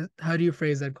Yeah. how do you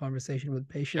phrase that conversation with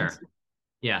patients? Sure.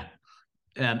 Yeah.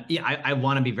 Yeah, I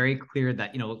want to be very clear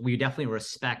that we definitely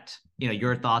respect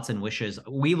your thoughts and wishes.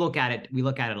 We look at it a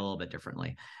little bit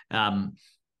differently. Our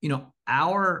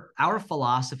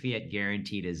philosophy at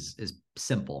Guaranteed is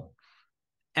simple.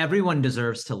 Everyone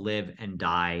deserves to live and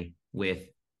die with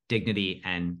dignity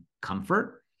and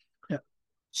comfort. Yeah,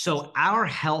 So our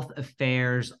health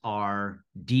affairs are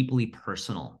deeply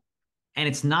personal, and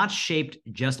it's not shaped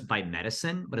just by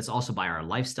medicine, but it's also by our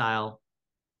lifestyle,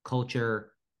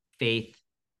 culture, faith,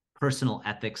 personal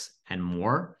ethics, and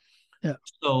more. yeah,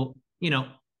 So,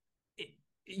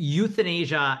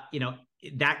 euthanasia,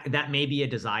 that may be a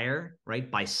desire, right,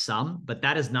 by some, but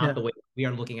that is not yeah, the way we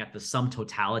are looking at the sum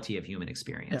totality of human yeah,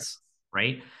 experience,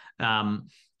 right?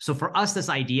 So for us, this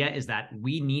idea is that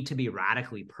we need to be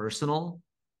radically personal,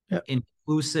 yeah,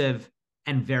 inclusive,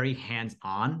 and very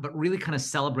hands-on, but really kind of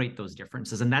celebrate those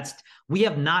differences. And we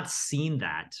have not seen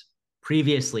that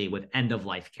previously with end of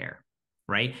life care,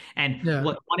 right? And yeah,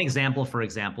 what one example, for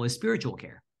example, is spiritual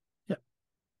care.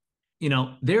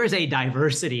 yeah, There is a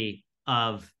diversity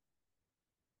of,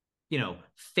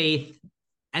 faith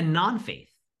and non-faith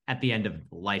at the end of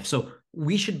life. So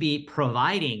we should be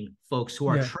providing folks who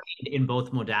are yeah, trained in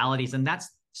both modalities, and that's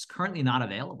currently not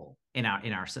available in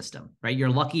our system, right? You're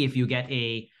lucky if you get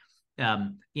a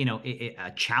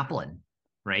chaplain,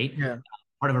 right? yeah,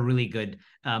 Part of a really good.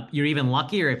 You're even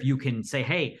luckier if you can say,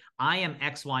 "Hey, I am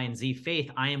X, Y, and Z faith.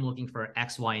 I am looking for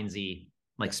X, Y, and Z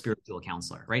like spiritual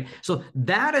counselor," right? So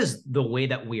that is the way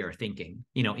that we are thinking,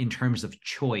 in terms of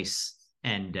choice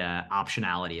and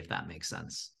optionality, if that makes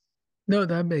sense. No,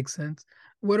 that makes sense.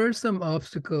 What are some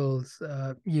obstacles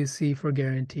you see for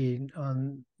Guaranteed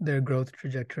on their growth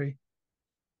trajectory?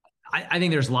 I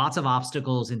think there's lots of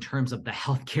obstacles in terms of the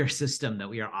healthcare system that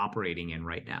we are operating in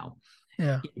right now.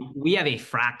 Yeah, We have a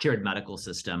fractured medical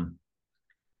system,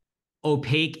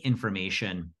 opaque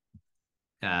information.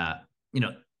 Uh, you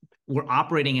know, we're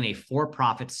operating in a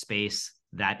for-profit space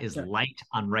that is yeah, light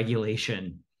on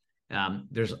regulation.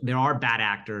 There are bad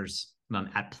actors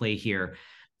at play here.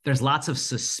 There's lots of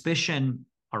suspicion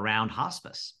around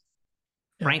hospice.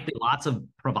 yeah, Frankly, lots of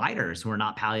providers who are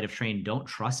not palliative trained don't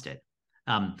trust it.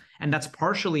 And that's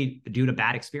partially due to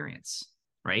bad experience,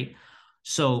 right?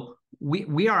 So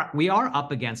we are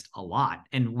up against a lot,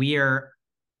 and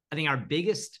I think our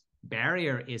biggest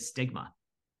barrier is stigma.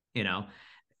 You know,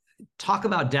 talk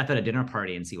about death at a dinner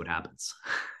party and see what happens.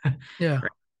 yeah,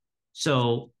 Right?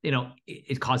 So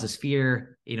it causes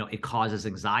fear. It causes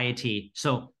anxiety.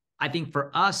 So I think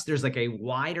for us, there's like a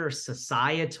wider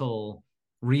societal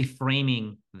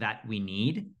reframing that we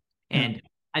need. yeah, And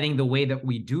I think the way that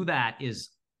we do that is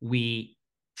we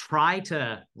try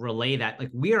to relay that like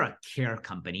we are a care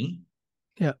company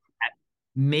yeah, that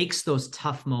makes those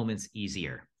tough moments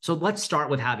easier. So let's start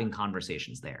with having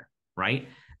conversations there, right?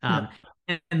 yeah,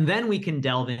 Um, and then we can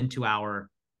delve into our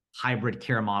hybrid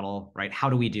care model, right? How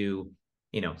do we do,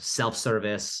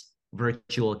 self-service,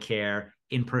 virtual care,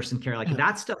 in-person care, like Yeah.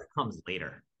 that stuff comes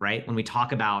later, right? When we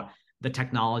talk about the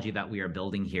technology that we are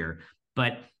building here.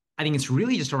 But I think it's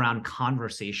really just around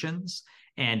conversations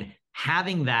and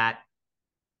having that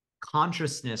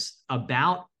consciousness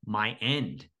about my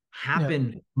end Yeah.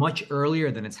 happen much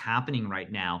earlier than it's happening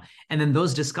right now. And then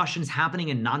those discussions happening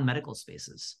in non-medical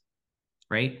spaces,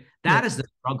 right? Yeah. That is the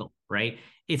struggle, right?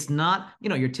 It's not,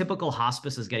 your typical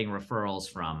hospice is getting referrals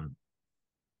from,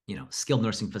 skilled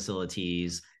nursing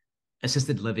facilities,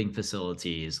 assisted living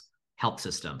facilities, health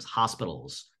systems,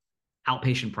 hospitals,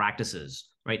 outpatient practices,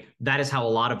 right? That is how a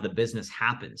lot of the business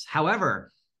happens.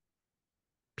 However,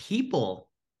 people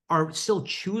are still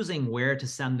choosing where to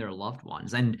send their loved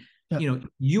ones. And, Yeah.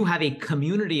 you have a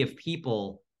community of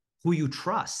people who you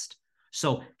trust.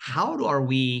 So how are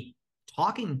we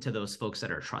talking to those folks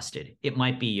that are trusted? It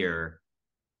might be your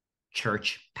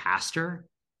church pastor.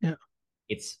 Yeah.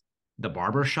 It's the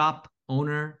barbershop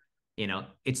owner,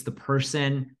 it's the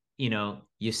person,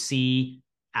 you see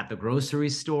at the grocery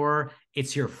store,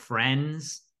 it's your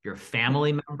friends, your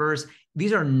family members.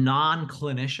 These are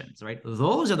non-clinicians, right?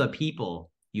 Those are the people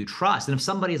you trust. And if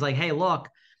somebody's like, hey, look,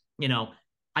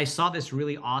 I saw this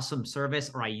really awesome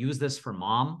service, or I use this for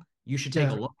mom, you should take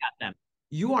a Yeah. look at them.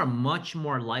 You are much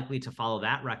more likely to follow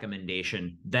that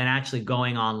recommendation than actually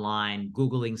going online,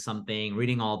 Googling something,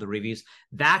 reading all the reviews.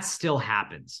 That still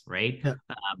happens, right? Yeah.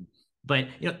 But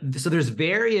so there's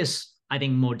various, I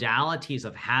think, modalities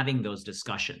of having those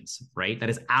discussions, right? That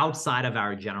is outside of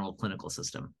our general clinical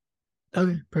system.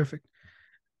 Okay, perfect.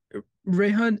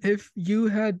 Rayhan, if you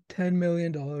had $10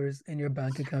 million in your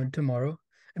bank account tomorrow,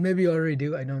 and maybe you already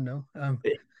do, I don't know. I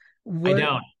What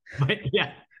don't, but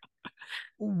yeah.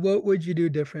 what would you do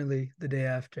differently the day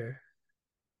after?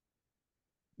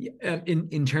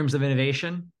 In terms of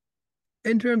innovation,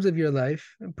 In terms of your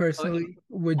life, oh, personally,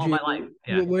 would all you, my life,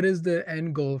 yeah, what is the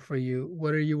end goal for you?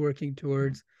 What are you working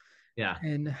towards? yeah,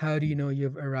 And how do you know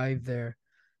you've arrived there?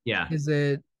 yeah, Is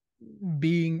it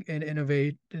being in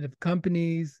innovative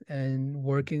companies and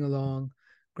working along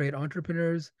great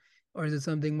entrepreneurs, or is it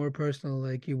something more personal,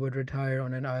 like you would retire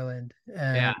on an island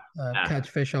yeah, and yeah, catch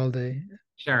fish all day?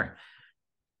 sure.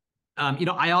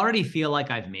 I already feel like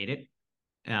I've made it.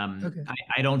 Okay.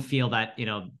 I don't feel that,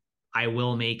 I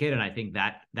will make it. And I think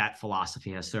that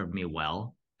philosophy has served me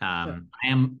well. Yeah. I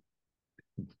am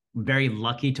very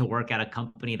lucky to work at a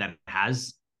company that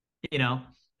has, you know,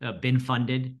 been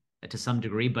funded to some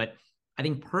degree. But I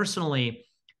think personally,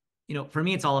 for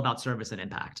me, it's all about service and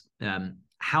impact.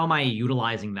 How am I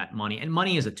utilizing that money? And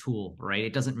money is a tool, right?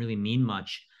 It doesn't really mean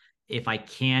much if I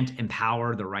can't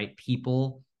empower the right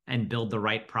people and build the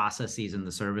right processes and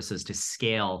the services to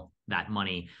scale that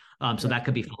money. So Yeah. that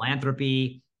could be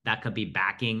philanthropy, that could be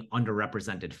backing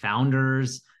underrepresented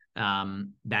founders,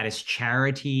 that is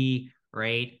charity,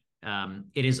 right?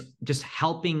 It is just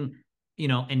helping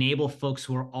enable folks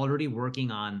who are already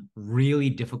working on really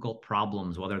difficult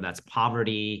problems, whether that's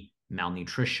poverty,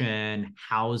 malnutrition,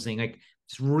 housing, like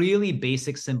it's really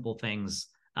basic, simple things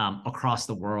across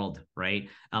the world, right?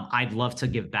 I'd love to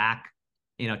give back,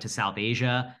 to South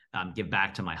Asia, give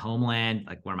back to my homeland,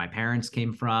 like where my parents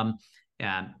came from.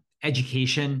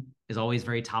 Education is always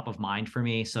very top of mind for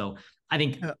me. So I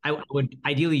think Yeah. I would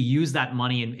ideally use that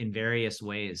money in various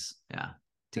ways, yeah,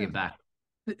 to Yeah. give back.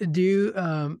 Do you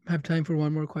have time for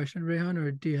one more question, Rehan,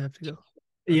 or do you have to go?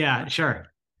 Okay. Yeah, sure.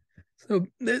 So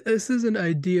this is an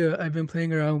idea I've been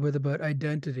playing around with about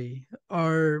identity.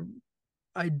 Our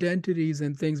identities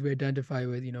and things we identify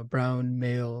with, brown,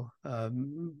 male,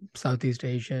 Southeast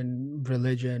Asian,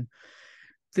 religion,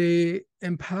 they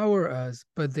empower us,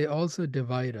 but they also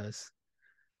divide us.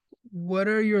 What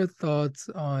are your thoughts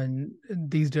on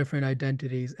these different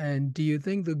identities? And do you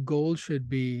think the goal should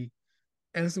be,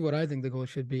 and this is what I think the goal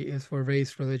should be, is for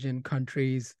race, religion,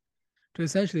 countries to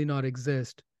essentially not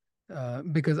exist?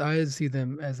 Because I see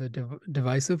them as a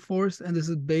divisive force. And this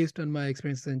is based on my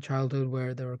experiences in childhood,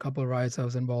 where there were a couple of riots I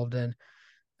was involved in,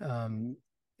 um,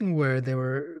 where there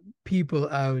were people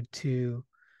out to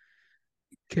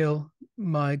kill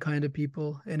my kind of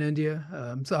people in India.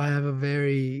 So I have a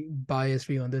very biased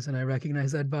view on this, and I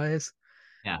recognize that bias.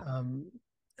 Yeah. Um,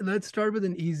 let's start with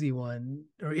an easy one,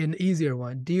 or an easier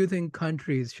one. Do you think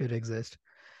countries should exist?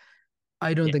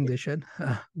 I don't Yeah. think they should,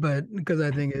 but because I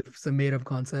think it's a made up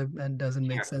concept and doesn't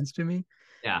make Sure. sense to me.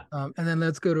 Yeah. And then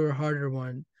let's go to a harder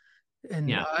one. And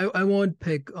Yeah. I won't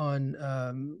pick on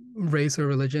race or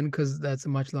religion because that's a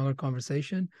much longer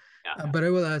conversation. Yeah. But I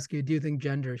will ask you, do you think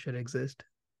gender should exist?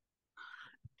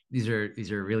 These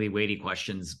are really weighty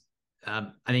questions.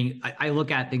 I think I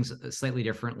look at things slightly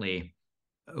differently.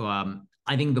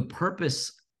 I think the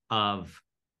purpose of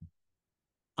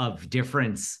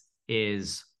difference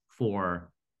is for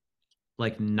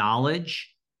like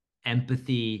knowledge,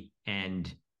 empathy,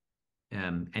 and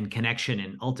connection,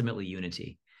 and ultimately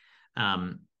unity.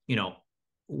 You know,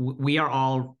 we are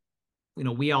all,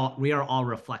 we are all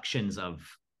reflections of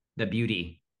the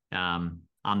beauty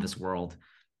on this world.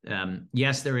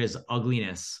 Yes, there is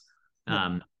ugliness,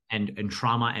 Yeah. and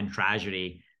trauma and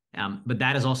tragedy, but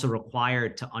that is also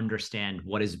required to understand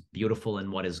what is beautiful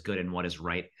and what is good and what is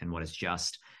right and what is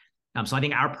just. So I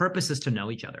think our purpose is to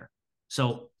know each other.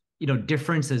 So,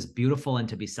 difference is beautiful and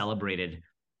to be celebrated.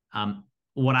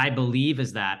 What I believe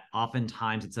is that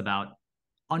oftentimes it's about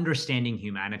understanding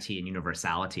humanity and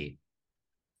universality.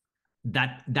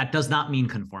 That does not mean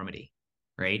conformity,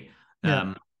 right?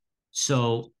 Yeah.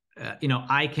 So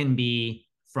I can be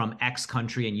from X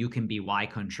country and you can be Y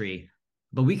country,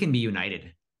 but we can be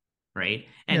united, right?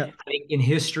 And Yeah. I think in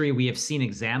history, we have seen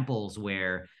examples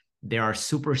where there are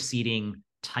superseding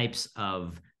types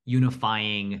of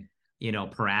unifying,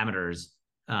 parameters,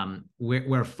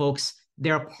 where folks,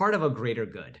 they're part of a greater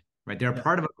good, right? They're Yeah.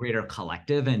 part of a greater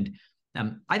collective. And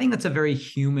I think that's a very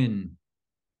human,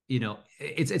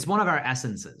 it's one of our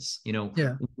essences.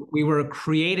 Yeah. We were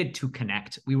created to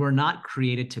connect. We were not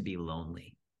created to be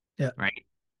lonely, Yeah. right?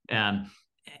 Um,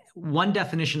 One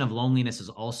definition of loneliness is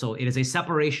also it is a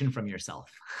separation from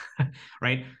yourself,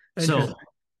 right? So, Interesting.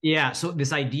 yeah. So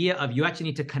this idea of you actually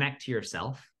need to connect to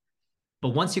yourself, but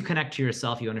once you connect to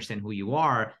yourself, you understand who you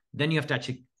are. Then you have to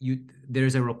actually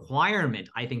there's a requirement,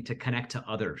 I think, to connect to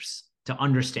others, to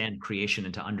understand creation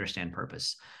and to understand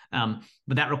purpose.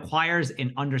 But that requires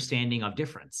an understanding of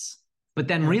difference. But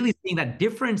then Yeah. really seeing that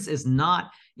difference is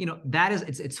not, that is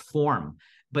it's form,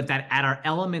 but that at our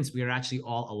elements we are actually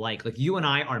all alike. Like you and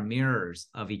I are mirrors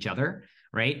of each other,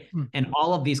 right? Hmm. And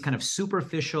all of these kind of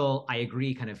superficial, I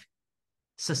agree, kind of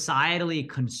societally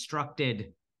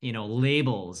constructed,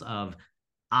 labels of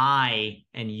I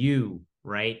and you,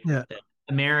 right? Yeah.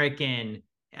 American,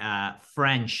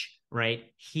 French, right?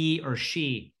 He or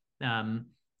she.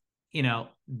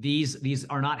 These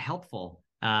are not helpful.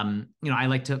 I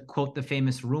like to quote the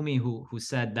famous Rumi who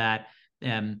said that,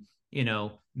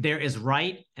 there is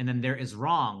right and then there is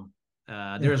wrong.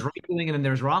 There Yeah. is right doing and then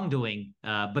there's wrongdoing.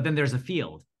 But then there's a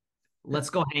field. Yeah. Let's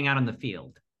go hang out in the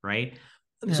field, right?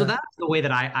 So Yeah. that's the way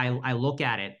that I look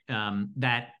at it.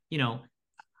 That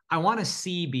I want to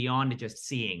see beyond just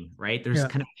seeing, right? There's Yeah.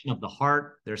 connection of the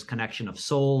heart, there's connection of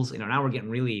souls. Now we're getting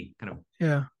really kind of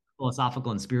Yeah.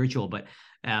 philosophical and spiritual, but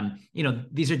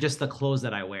these are just the clothes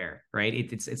that I wear, right?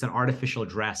 It's an artificial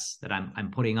dress that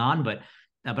I'm putting on, but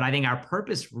I think our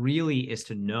purpose really is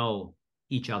to know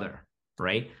each other,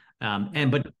 right? Yeah.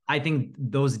 And but I think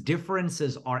those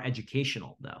differences are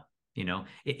educational, though.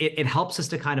 It helps us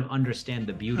to kind of understand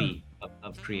the Huh. beauty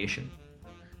of creation.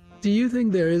 Do you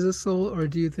think there is a soul, or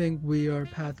do you think we are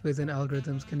pathways and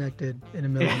algorithms connected in a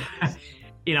million ways?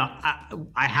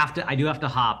 I do have to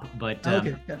hop, but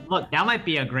Okay. Yeah. look, that might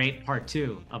be a great part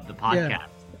two of the Yeah. podcast.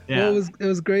 Well, Yeah, it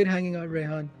was great hanging out,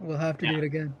 Rayhan. We'll have to do yeah, it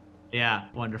again. yeah.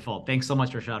 Wonderful. Thanks so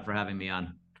much, Rashad, for having me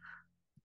on.